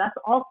 So that's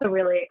also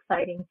really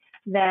exciting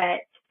that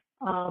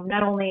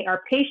not only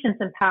are patients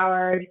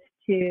empowered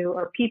to,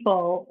 or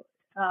people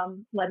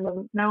led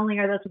movement, not only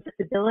are those with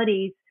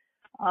disabilities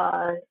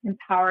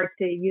empowered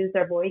to use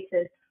their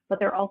voices, but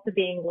they're also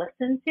being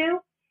listened to.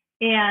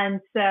 And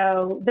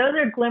so those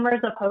are glimmers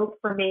of hope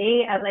for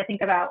me as I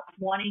think about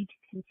wanting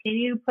to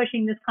continue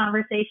pushing this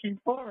conversation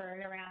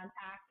forward around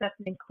access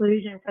and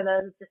inclusion for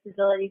those with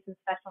disabilities and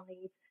special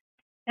needs.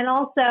 And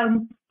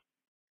also,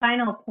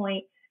 final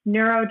point,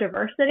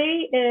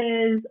 neurodiversity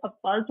is a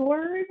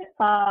buzzword.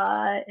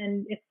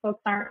 And if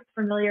folks aren't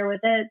familiar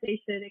with it,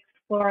 they should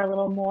explore a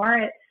little more.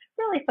 It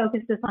really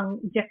focuses on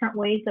different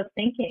ways of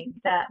thinking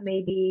that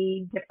may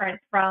be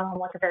different from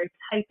like a very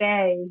type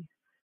A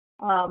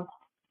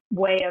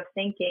way of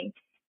thinking.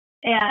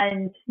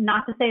 And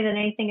not to say that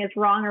anything is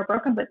wrong or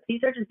broken, but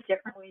these are just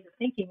different ways of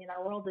thinking, and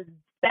our world is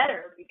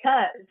better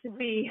because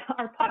we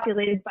are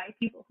populated by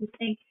people who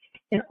think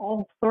in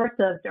all sorts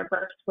of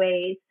diverse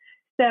ways.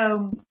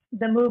 So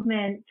the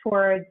movement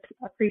towards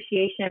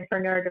appreciation for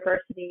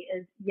neurodiversity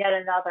is yet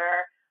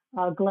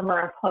another glimmer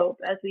of hope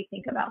as we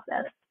think about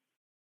this.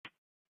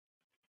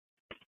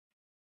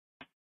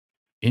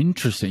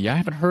 Interesting. Yeah, I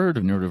haven't heard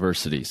of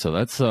neurodiversity. So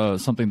that's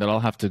something that I'll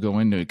have to go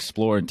in to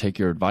explore and take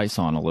your advice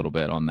on a little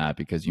bit on that,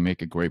 because you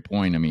make a great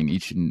point. I mean,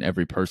 each and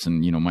every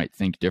person, might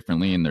think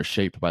differently, and they're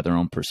shaped by their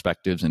own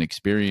perspectives and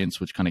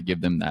experience, which kind of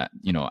give them that,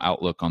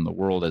 outlook on the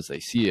world as they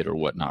see it or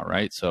whatnot.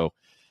 Right. So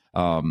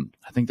I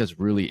think that's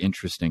really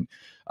interesting.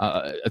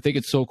 I think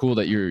it's so cool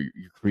that you're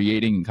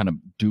creating and kind of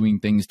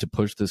doing things to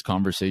push this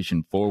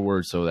conversation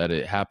forward so that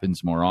it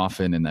happens more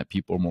often and that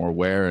people are more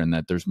aware and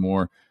that there's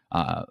more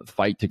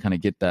fight to kind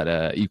of get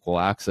that equal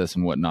access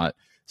and whatnot.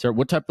 Sarah,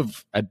 what type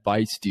of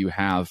advice do you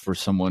have for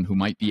someone who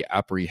might be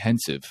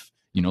apprehensive,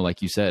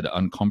 like you said,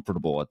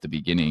 uncomfortable at the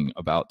beginning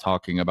about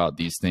talking about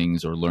these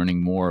things or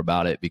learning more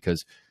about it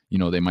because,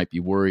 they might be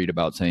worried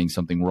about saying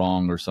something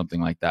wrong or something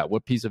like that?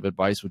 What piece of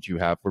advice would you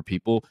have for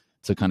people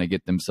to kind of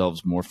get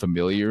themselves more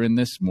familiar in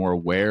this, more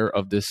aware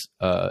of this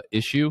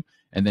issue,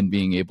 and then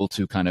being able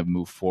to kind of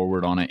move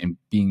forward on it and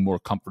being more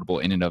comfortable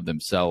in and of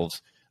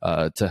themselves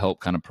to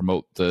help kind of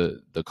promote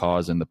the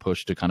cause and the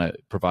push to kind of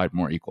provide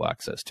more equal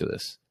access to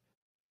this?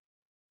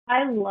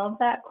 I love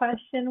that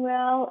question,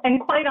 Will. And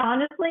quite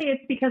honestly,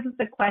 it's because it's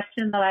a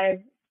question that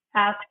I've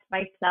asked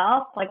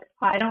myself. Like,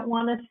 I don't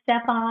want to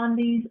step on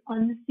these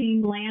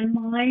unseen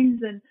landmines.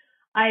 And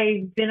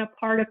I've been a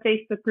part of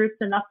Facebook groups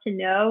enough to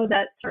know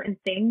that certain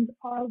things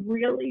are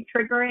really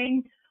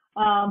triggering,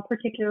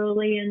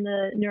 particularly in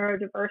the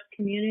neurodiverse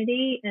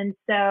community. And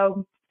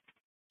so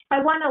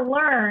I want to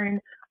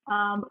learn.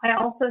 I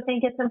also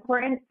think it's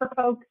important for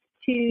folks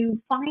to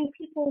find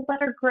people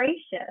that are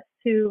gracious,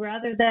 who,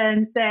 rather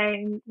than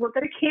saying, we're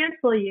going to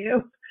cancel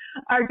you,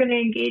 are going to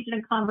engage in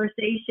a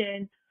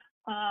conversation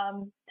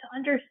to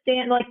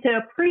understand, like to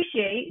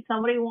appreciate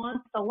somebody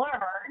wants to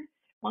learn,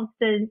 wants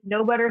to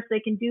know better so they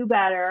can do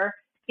better,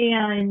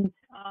 and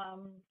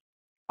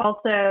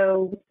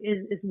also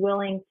is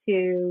willing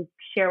to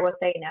share what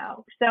they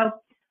know. So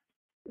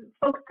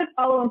folks could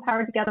follow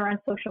Empowered Together on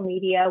social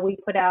media. We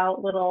put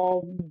out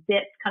little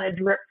bits, kind of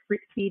drip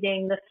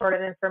feeding this sort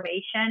of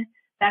information.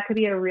 That could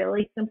be a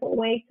really simple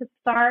way to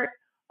start.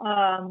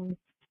 And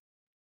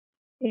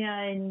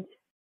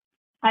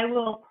I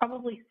will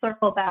probably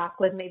circle back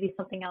with maybe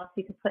something else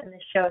you could put in the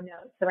show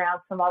notes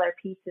around some other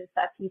pieces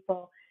that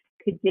people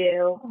could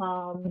do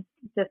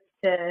just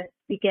to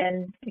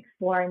begin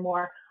exploring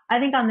more. I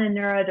think on the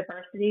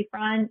neurodiversity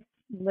front,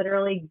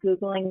 literally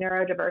Googling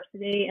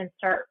neurodiversity and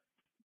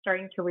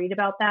starting to read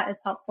about that is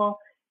helpful.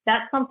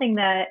 That's something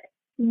that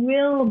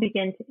will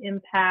begin to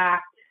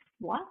impact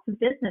lots of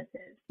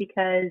businesses,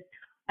 because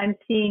I'm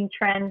seeing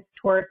trends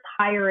towards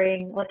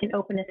hiring, like an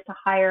openness to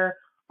hire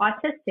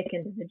autistic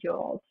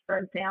individuals, for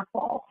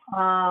example,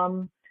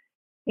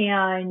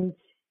 and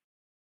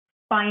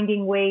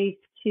finding ways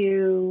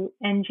to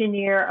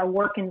engineer a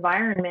work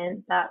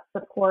environment that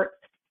supports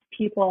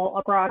people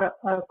across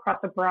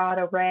a broad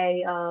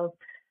array of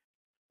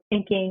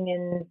thinking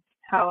and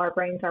how our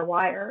brains are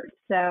wired.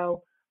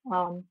 So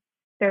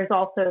there's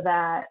also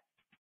that,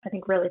 I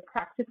think, really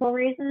practical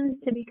reasons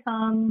to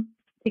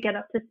get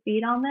up to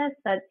speed on this,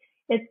 that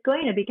it's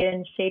going to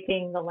begin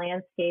shaping the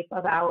landscape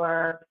of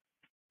our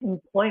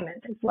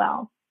employment as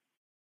well.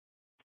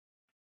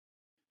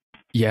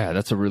 Yeah,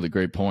 that's a really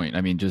great point.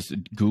 I mean, just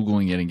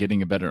Googling it and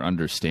getting a better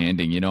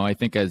understanding, I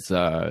think and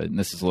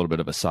this is a little bit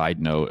of a side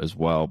note as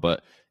well,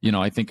 but,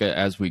 I think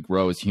as we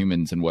grow as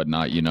humans and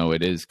whatnot,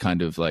 it is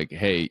kind of like,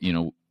 hey,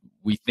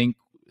 we think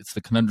it's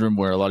the conundrum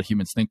where a lot of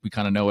humans think we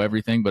kind of know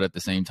everything, but at the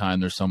same time,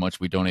 there's so much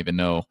we don't even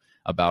know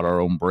about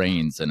our own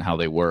brains and how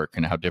they work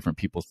and how different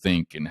people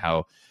think and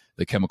how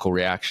the chemical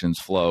reactions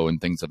flow and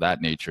things of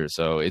that nature.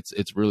 So it's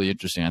really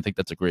interesting. I think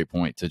that's a great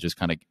point to just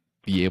kind of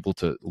be able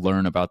to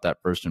learn about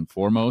that first and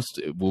foremost.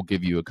 It will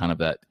give you a kind of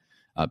that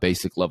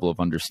basic level of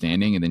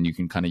understanding, and then you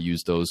can kind of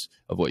use those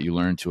of what you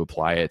learn to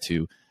apply it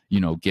to,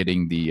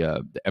 getting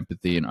the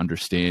empathy and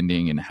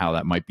understanding and how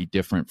that might be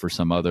different for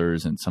some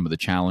others and some of the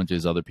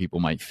challenges other people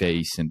might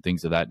face and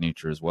things of that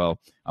nature as well,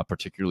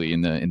 particularly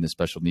in the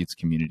special needs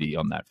community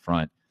on that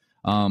front.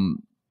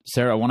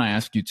 Sarah, I want to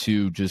ask you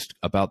too, just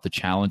about the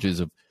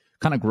challenges of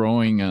kind of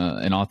growing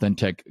an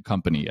authentic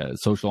company, a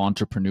social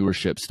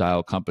entrepreneurship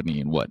style company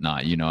and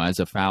whatnot. As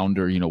a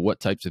founder, what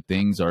types of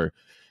things are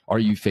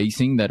you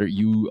facing that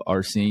you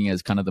are seeing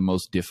as kind of the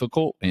most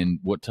difficult, and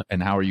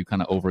and how are you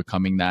kind of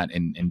overcoming that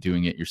and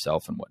doing it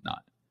yourself and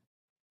whatnot?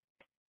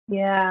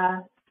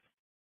 Yeah,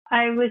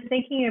 I was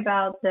thinking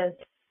about this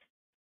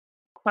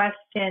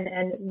question,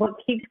 and what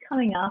keeps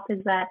coming up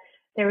is that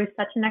there was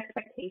such an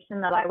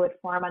expectation that I would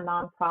form a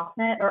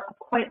nonprofit, or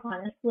quite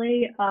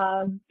honestly,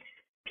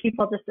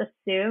 people just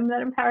assume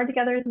that Empowered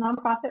Together is a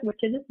nonprofit, which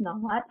it is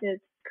not.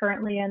 It's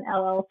currently an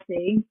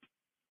LLC,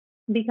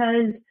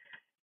 because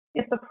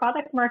if the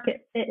product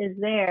market fit is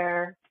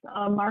there,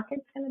 the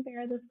market's going to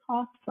bear this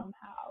cost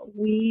somehow.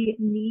 We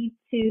need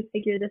to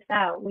figure this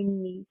out. We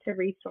need to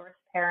resource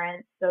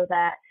parents so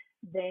that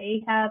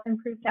they have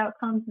improved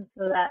outcomes and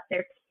so that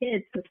their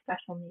kids with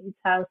special needs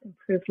have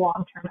improved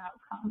long-term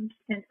outcomes.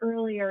 And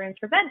earlier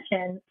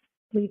intervention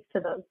leads to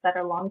those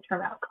better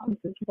long-term outcomes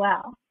as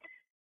well.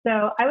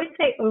 So I would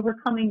say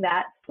overcoming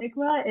that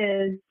stigma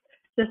is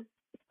just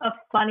a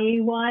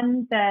funny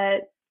one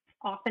that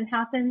often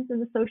happens in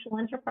the social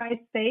enterprise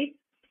space.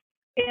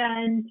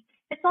 And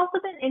it's also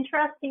been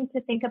interesting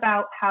to think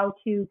about how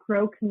to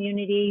grow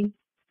community,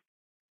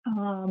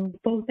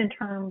 both in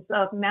terms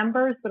of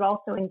members, but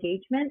also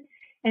engagement,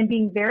 and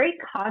being very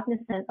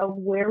cognizant of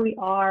where we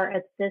are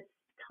at this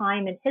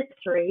time in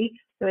history.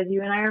 So as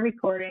you and I are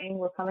recording,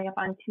 we're coming up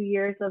on 2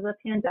 years of the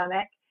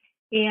pandemic,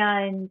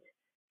 and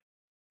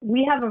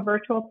we have a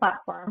virtual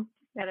platform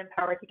at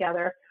Empower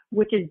Together,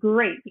 which is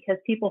great because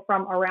people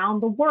from around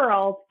the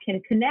world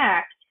can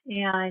connect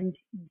and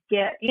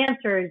get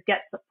answers,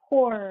 get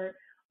support,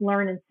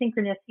 learn in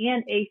synchronous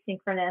and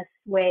asynchronous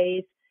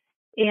ways.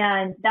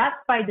 And that's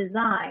by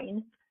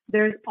design.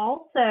 There's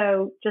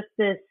also just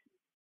this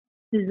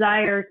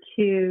desire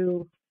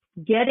to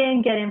get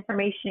in, get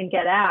information,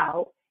 get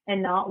out,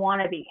 and not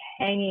want to be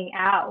hanging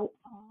out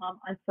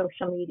on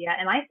social media.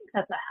 And I think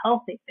that's a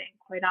healthy thing,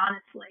 quite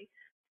honestly.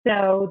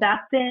 So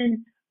that's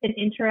been an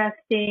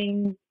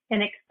interesting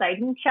and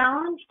exciting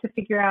challenge to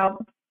figure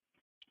out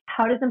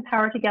how does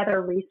Empower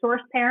Together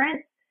resource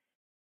parents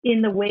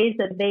in the ways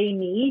that they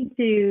need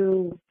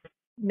to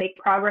make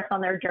progress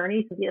on their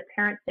journey to be the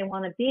parents they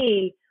want to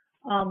be,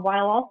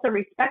 while also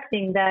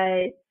respecting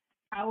that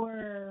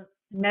our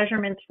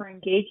measurements for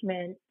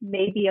engagement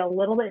may be a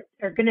little bit,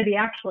 are going to be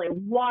actually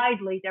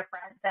widely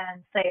different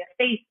than, say,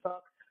 a Facebook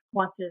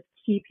wants to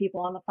keep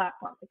people on the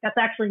platform. Like, that's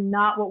actually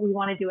not what we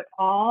want to do at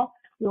all.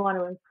 We want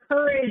to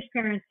encourage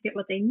parents to get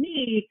what they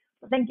need,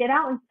 but then get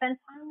out and spend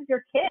time with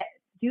your kids.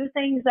 Do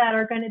things that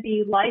are going to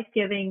be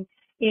life-giving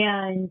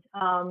and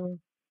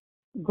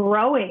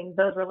growing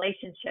those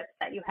relationships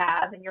that you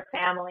have in your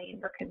family and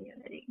your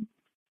community.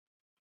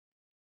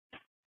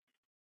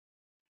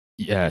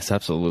 Yes,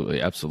 absolutely.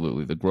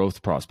 Absolutely. The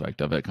growth prospect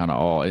of it kind of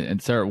all.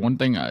 And Sarah, one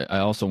thing I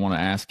also want to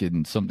ask,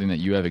 and something that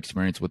you have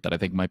experience with that I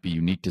think might be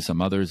unique to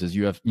some others, is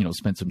you have,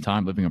 spent some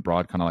time living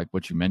abroad, kind of like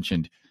what you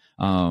mentioned,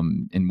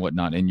 and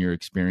whatnot in your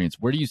experience.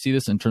 Where do you see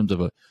this in terms of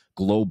a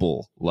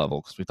global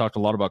level? Because we talked a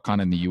lot about kind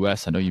of in the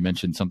US. I know you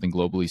mentioned something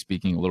globally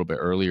speaking a little bit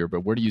earlier,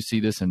 but where do you see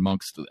this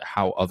amongst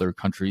how other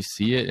countries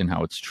see it and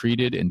how it's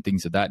treated and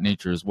things of that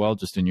nature as well,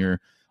 just in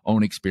your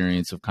own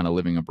experience of kind of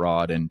living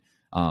abroad and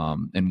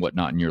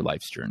whatnot in your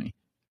life's journey?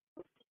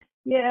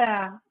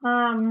 Yeah,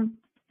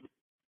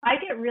 I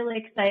get really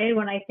excited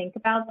when I think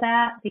about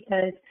that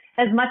because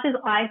as much as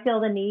I feel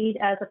the need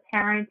as a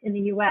parent in the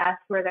US,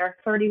 where there are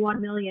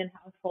 31 million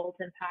households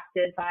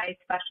impacted by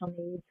special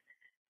needs,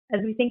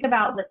 as we think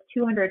about the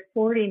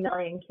 240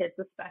 million kids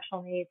with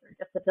special needs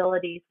or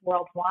disabilities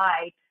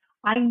worldwide,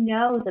 I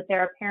know that there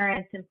are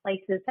parents in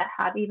places that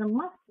have even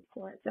less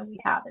support than we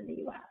have in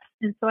the US.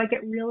 And so I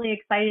get really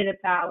excited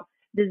about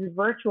this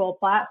virtual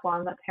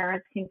platform that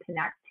parents can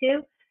connect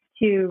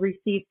to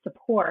receive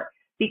support,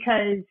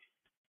 because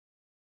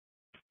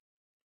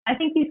I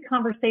think these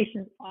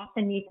conversations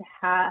often need to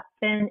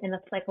happen in a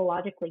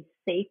psychologically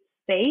safe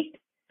space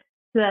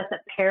so that the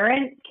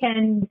parent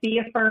can be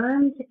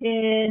affirmed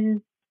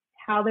in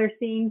how they're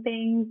seeing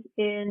things,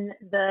 in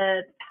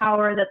the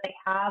power that they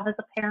have as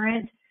a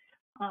parent,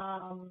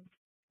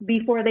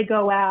 before they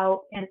go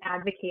out and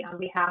advocate on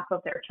behalf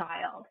of their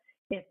child.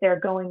 If they're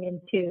going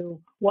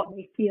into what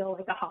may feel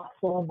like a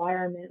hostile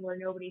environment where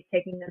nobody's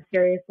taking them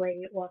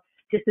seriously or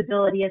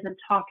disability isn't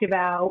talked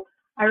about.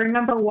 I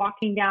remember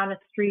walking down a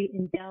street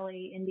in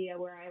Delhi, India,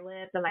 where I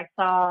lived, and I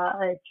saw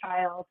a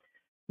child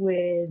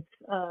with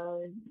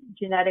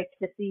genetic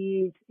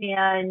disease,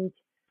 and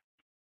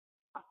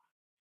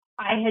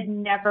I had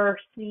never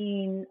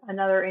seen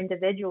another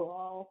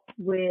individual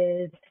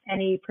with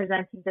any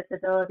presenting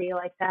disability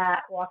like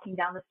that walking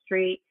down the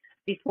street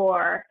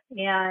before.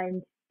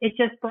 And it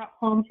just brought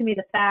home to me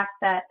the fact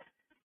that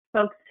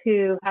folks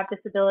who have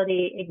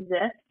disability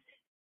exist,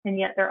 and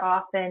yet they're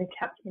often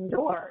kept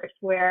indoors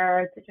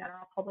where the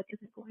general public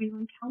isn't going to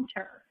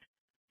encounter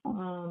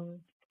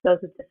those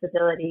with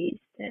disabilities.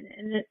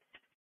 And it's,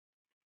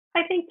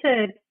 I think,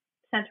 to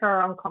center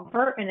our own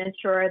comfort and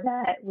ensure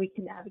that we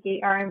can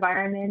navigate our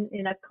environment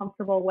in a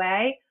comfortable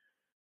way.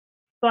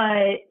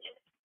 But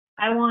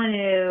I want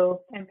to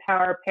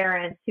empower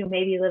parents who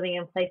may be living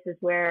in places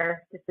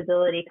where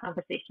disability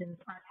conversations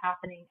aren't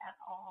happening at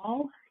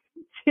all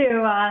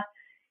to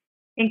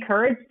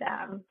encourage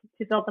them,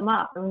 to build them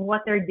up. And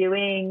what they're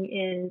doing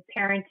in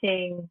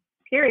parenting,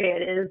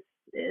 period,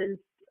 is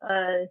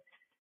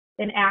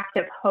an act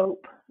of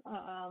hope,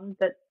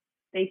 that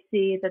they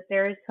see that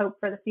there is hope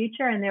for the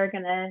future and they're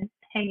going to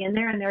hang in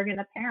there and they're going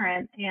to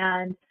parent.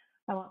 And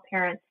I want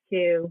parents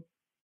to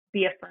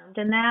be affirmed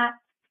in that,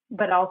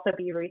 but also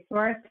be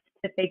resourced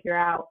to figure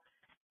out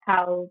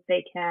how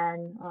they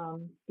can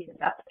be the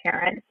best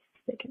parents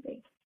they can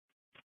be.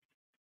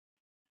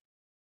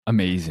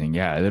 Amazing.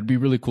 Yeah, it'd be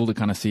really cool to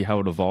kind of see how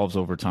it evolves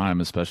over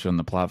time, especially on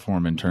the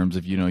platform in terms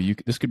of,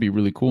 this could be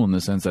really cool in the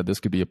sense that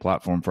this could be a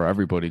platform for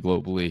everybody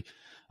globally,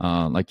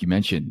 like you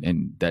mentioned,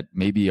 and that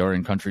maybe are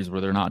in countries where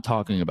they're not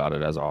talking about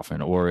it as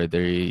often, or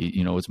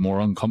it's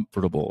more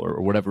uncomfortable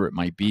or whatever it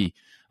might be,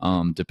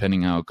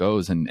 depending how it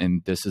goes.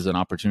 And this is an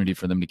opportunity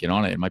for them to get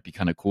on it. It might be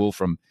kind of cool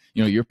from,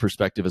 your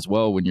perspective as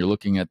well, when you're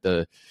looking at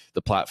the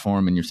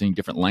platform and you're seeing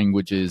different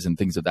languages and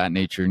things of that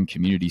nature and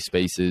community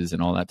spaces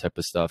and all that type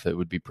of stuff. It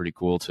would be pretty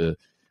cool to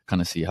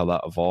kind of see how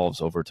that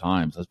evolves over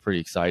time. So that's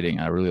pretty exciting.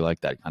 I really like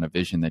that kind of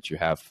vision that you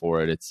have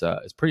for it. It's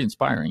pretty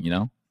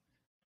inspiring,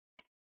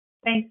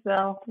 Thanks,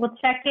 Bill. We'll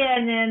check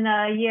in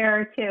a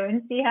year or two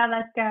and see how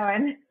that's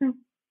going.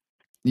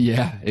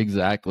 Yeah,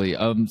 exactly.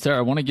 Sarah,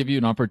 I want to give you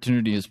an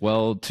opportunity as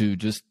well to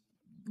just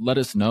let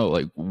us know,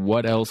 like,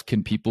 what else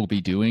can people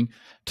be doing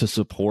to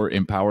support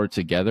Empower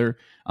Together,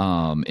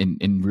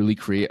 and really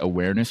create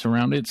awareness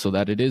around it so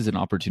that it is an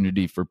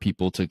opportunity for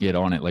people to get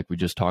on it, like we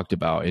just talked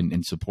about,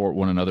 and support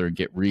one another and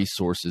get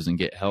resources and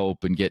get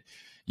help and get,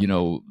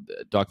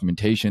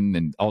 documentation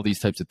and all these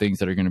types of things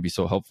that are going to be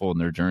so helpful in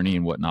their journey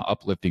and whatnot,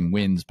 uplifting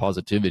wins,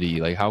 positivity.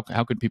 Like, how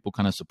could people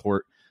kind of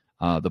support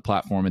the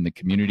platform and the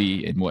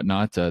community and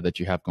whatnot that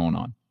you have going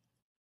on?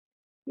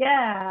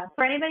 Yeah,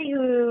 for anybody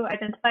who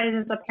identifies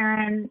as a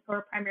parent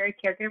or primary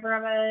caregiver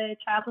of a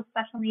child with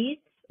special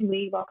needs,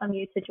 we welcome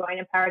you to join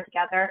Empower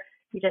Together.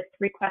 You just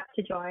request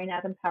to join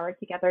at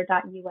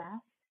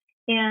empoweredtogether.us.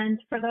 And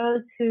for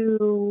those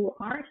who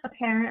aren't a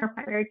parent or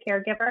primary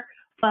caregiver,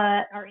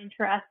 but are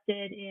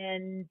interested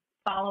in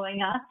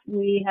following us,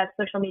 we have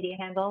social media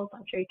handles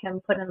I'm sure you can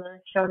put in the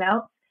show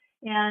notes.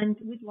 And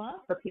we'd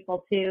love for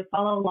people to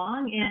follow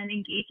along and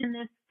engage in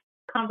this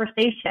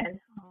conversation.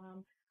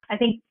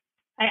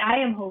 I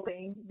am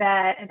hoping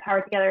that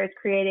Empower Together is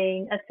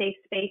creating a safe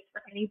space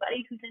for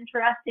anybody who's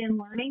interested in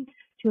learning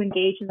to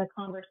engage in the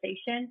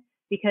conversation,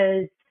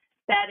 because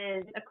that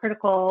is a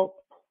critical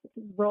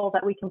role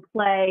that we can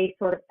play,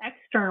 sort of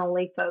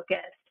externally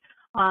focused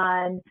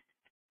on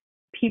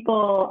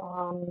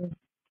people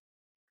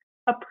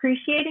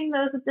appreciating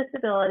those with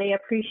disability,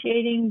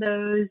 appreciating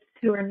those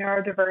who are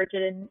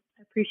neurodivergent,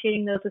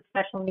 appreciating those with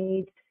special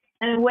needs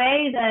in a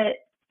way that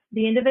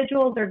the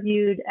individuals are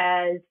viewed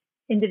as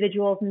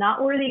individuals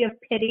not worthy of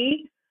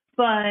pity,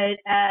 but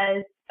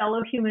as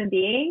fellow human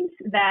beings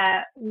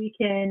that we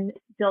can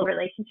build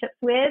relationships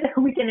with,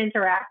 we can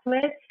interact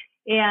with.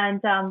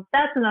 And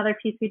that's another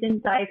piece we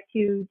didn't dive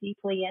too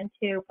deeply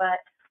into, but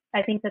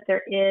I think that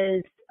there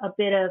is a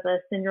bit of a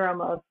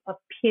syndrome of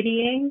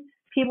pitying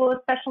people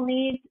with special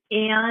needs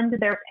and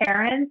their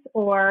parents,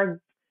 or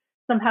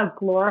somehow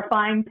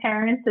glorifying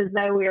parents as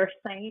though we are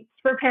saints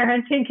for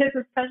parenting kids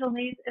with special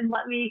needs. And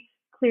let me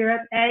clear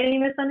up any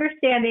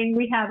misunderstanding.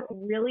 We have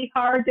really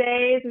hard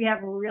days. We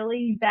have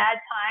really bad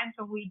times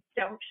when we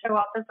don't show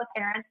up as the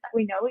parents that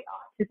we know we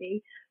ought to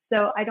be.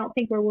 So I don't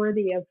think we're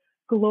worthy of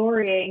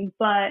glorying,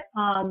 but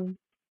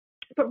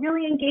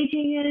really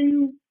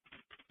engaging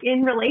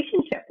in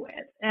relationship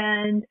with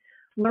and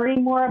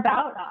learning more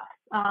about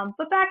us.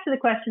 But back to the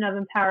question of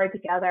Empower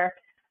Together,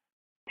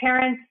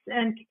 parents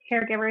and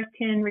caregivers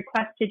can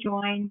request to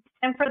join.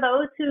 And for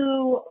those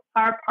who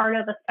are part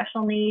of a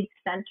special needs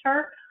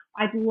center,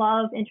 I'd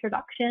love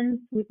introductions.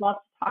 We'd love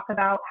to talk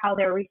about how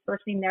they're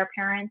resourcing their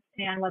parents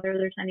and whether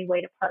there's any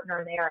way to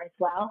partner there as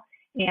well.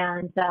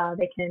 And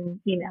they can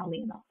email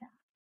me about that.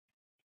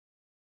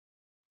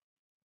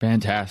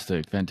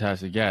 Fantastic.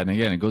 Yeah. And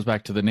again, it goes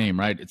back to the name,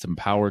 right? It's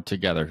Empowered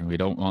Together. We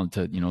don't want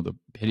to, the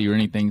pity or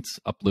anything. It's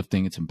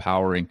uplifting, it's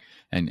empowering,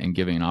 and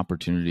giving an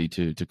opportunity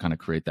to kind of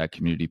create that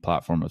community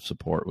platform of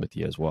support with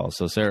you as well.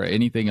 So Sarah,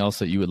 anything else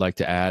that you would like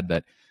to add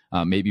that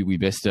maybe we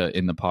missed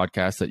in the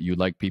podcast that you'd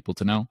like people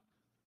to know?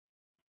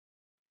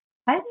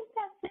 I think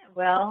that's it,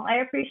 Will.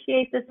 I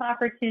appreciate this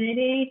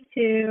opportunity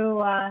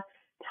to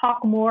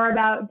talk more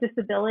about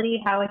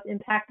disability, how it's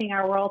impacting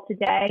our world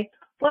today,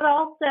 but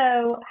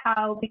also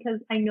how, because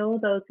I know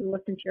those who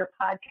listen to your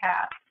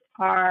podcast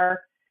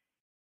are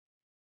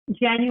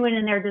genuine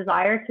in their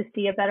desire to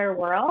see a better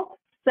world.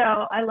 So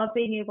I love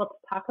being able to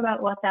talk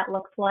about what that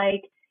looks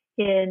like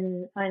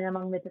in and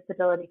among the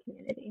disability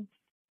community.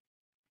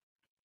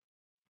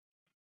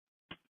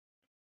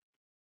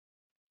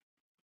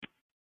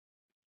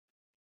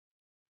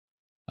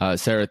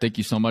 Sarah, thank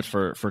you so much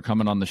for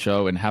coming on the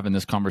show and having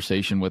this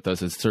conversation with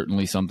us. It's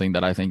certainly something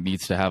that I think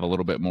needs to have a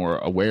little bit more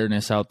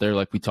awareness out there,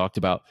 like we talked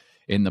about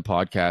in the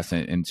podcast,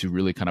 and to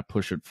really kind of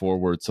push it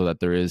forward so that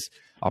there is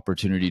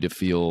opportunity to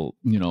feel,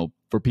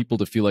 for people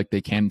to feel like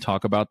they can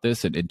talk about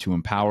this and to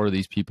empower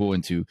these people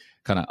and to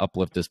kind of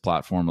uplift this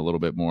platform a little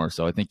bit more.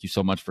 So I thank you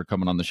so much for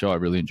coming on the show. I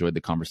really enjoyed the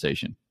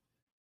conversation.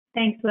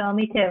 Thanks, Will.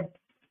 Me too.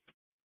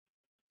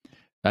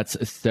 That's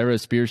Sarah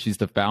Spear. She's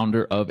the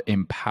founder of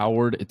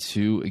Empowered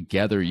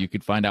Together. You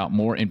could find out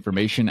more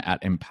information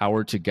at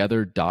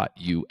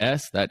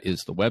empoweredtogether.us. That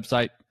is the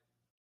website.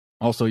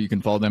 Also, you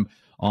can follow them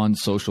on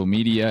social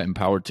media,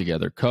 Empowered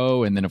Together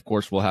Co. And then, of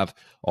course, we'll have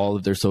all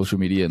of their social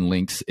media and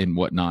links and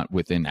whatnot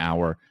within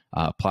our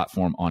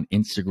platform on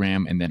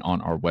Instagram and then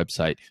on our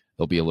website,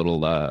 there'll be a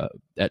little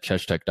at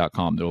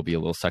cheshtech.com. There will be a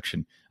little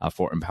section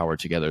for Empower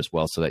Together as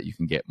well, so that you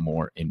can get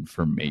more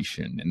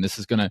information. And this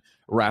is going to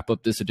wrap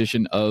up this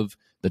edition of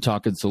the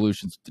Talkin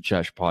Solutions with the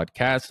Chesh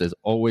podcast. As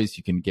always,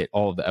 you can get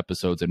all of the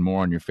episodes and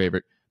more on your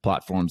favorite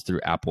platforms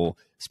through Apple,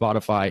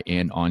 Spotify,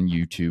 and on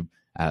YouTube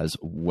as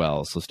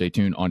well. So stay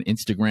tuned on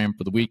Instagram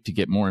for the week to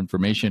get more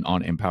information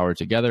on Empower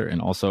Together. And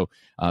also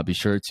be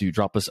sure to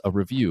drop us a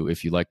review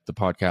if you like the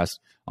podcast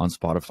on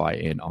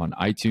Spotify and on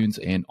iTunes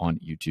and on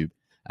YouTube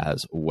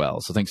as well.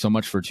 So thanks so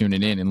much for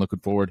tuning in, and looking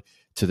forward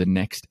to the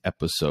next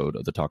episode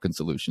of the Talkin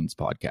Solutions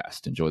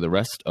podcast. Enjoy the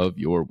rest of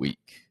your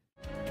week.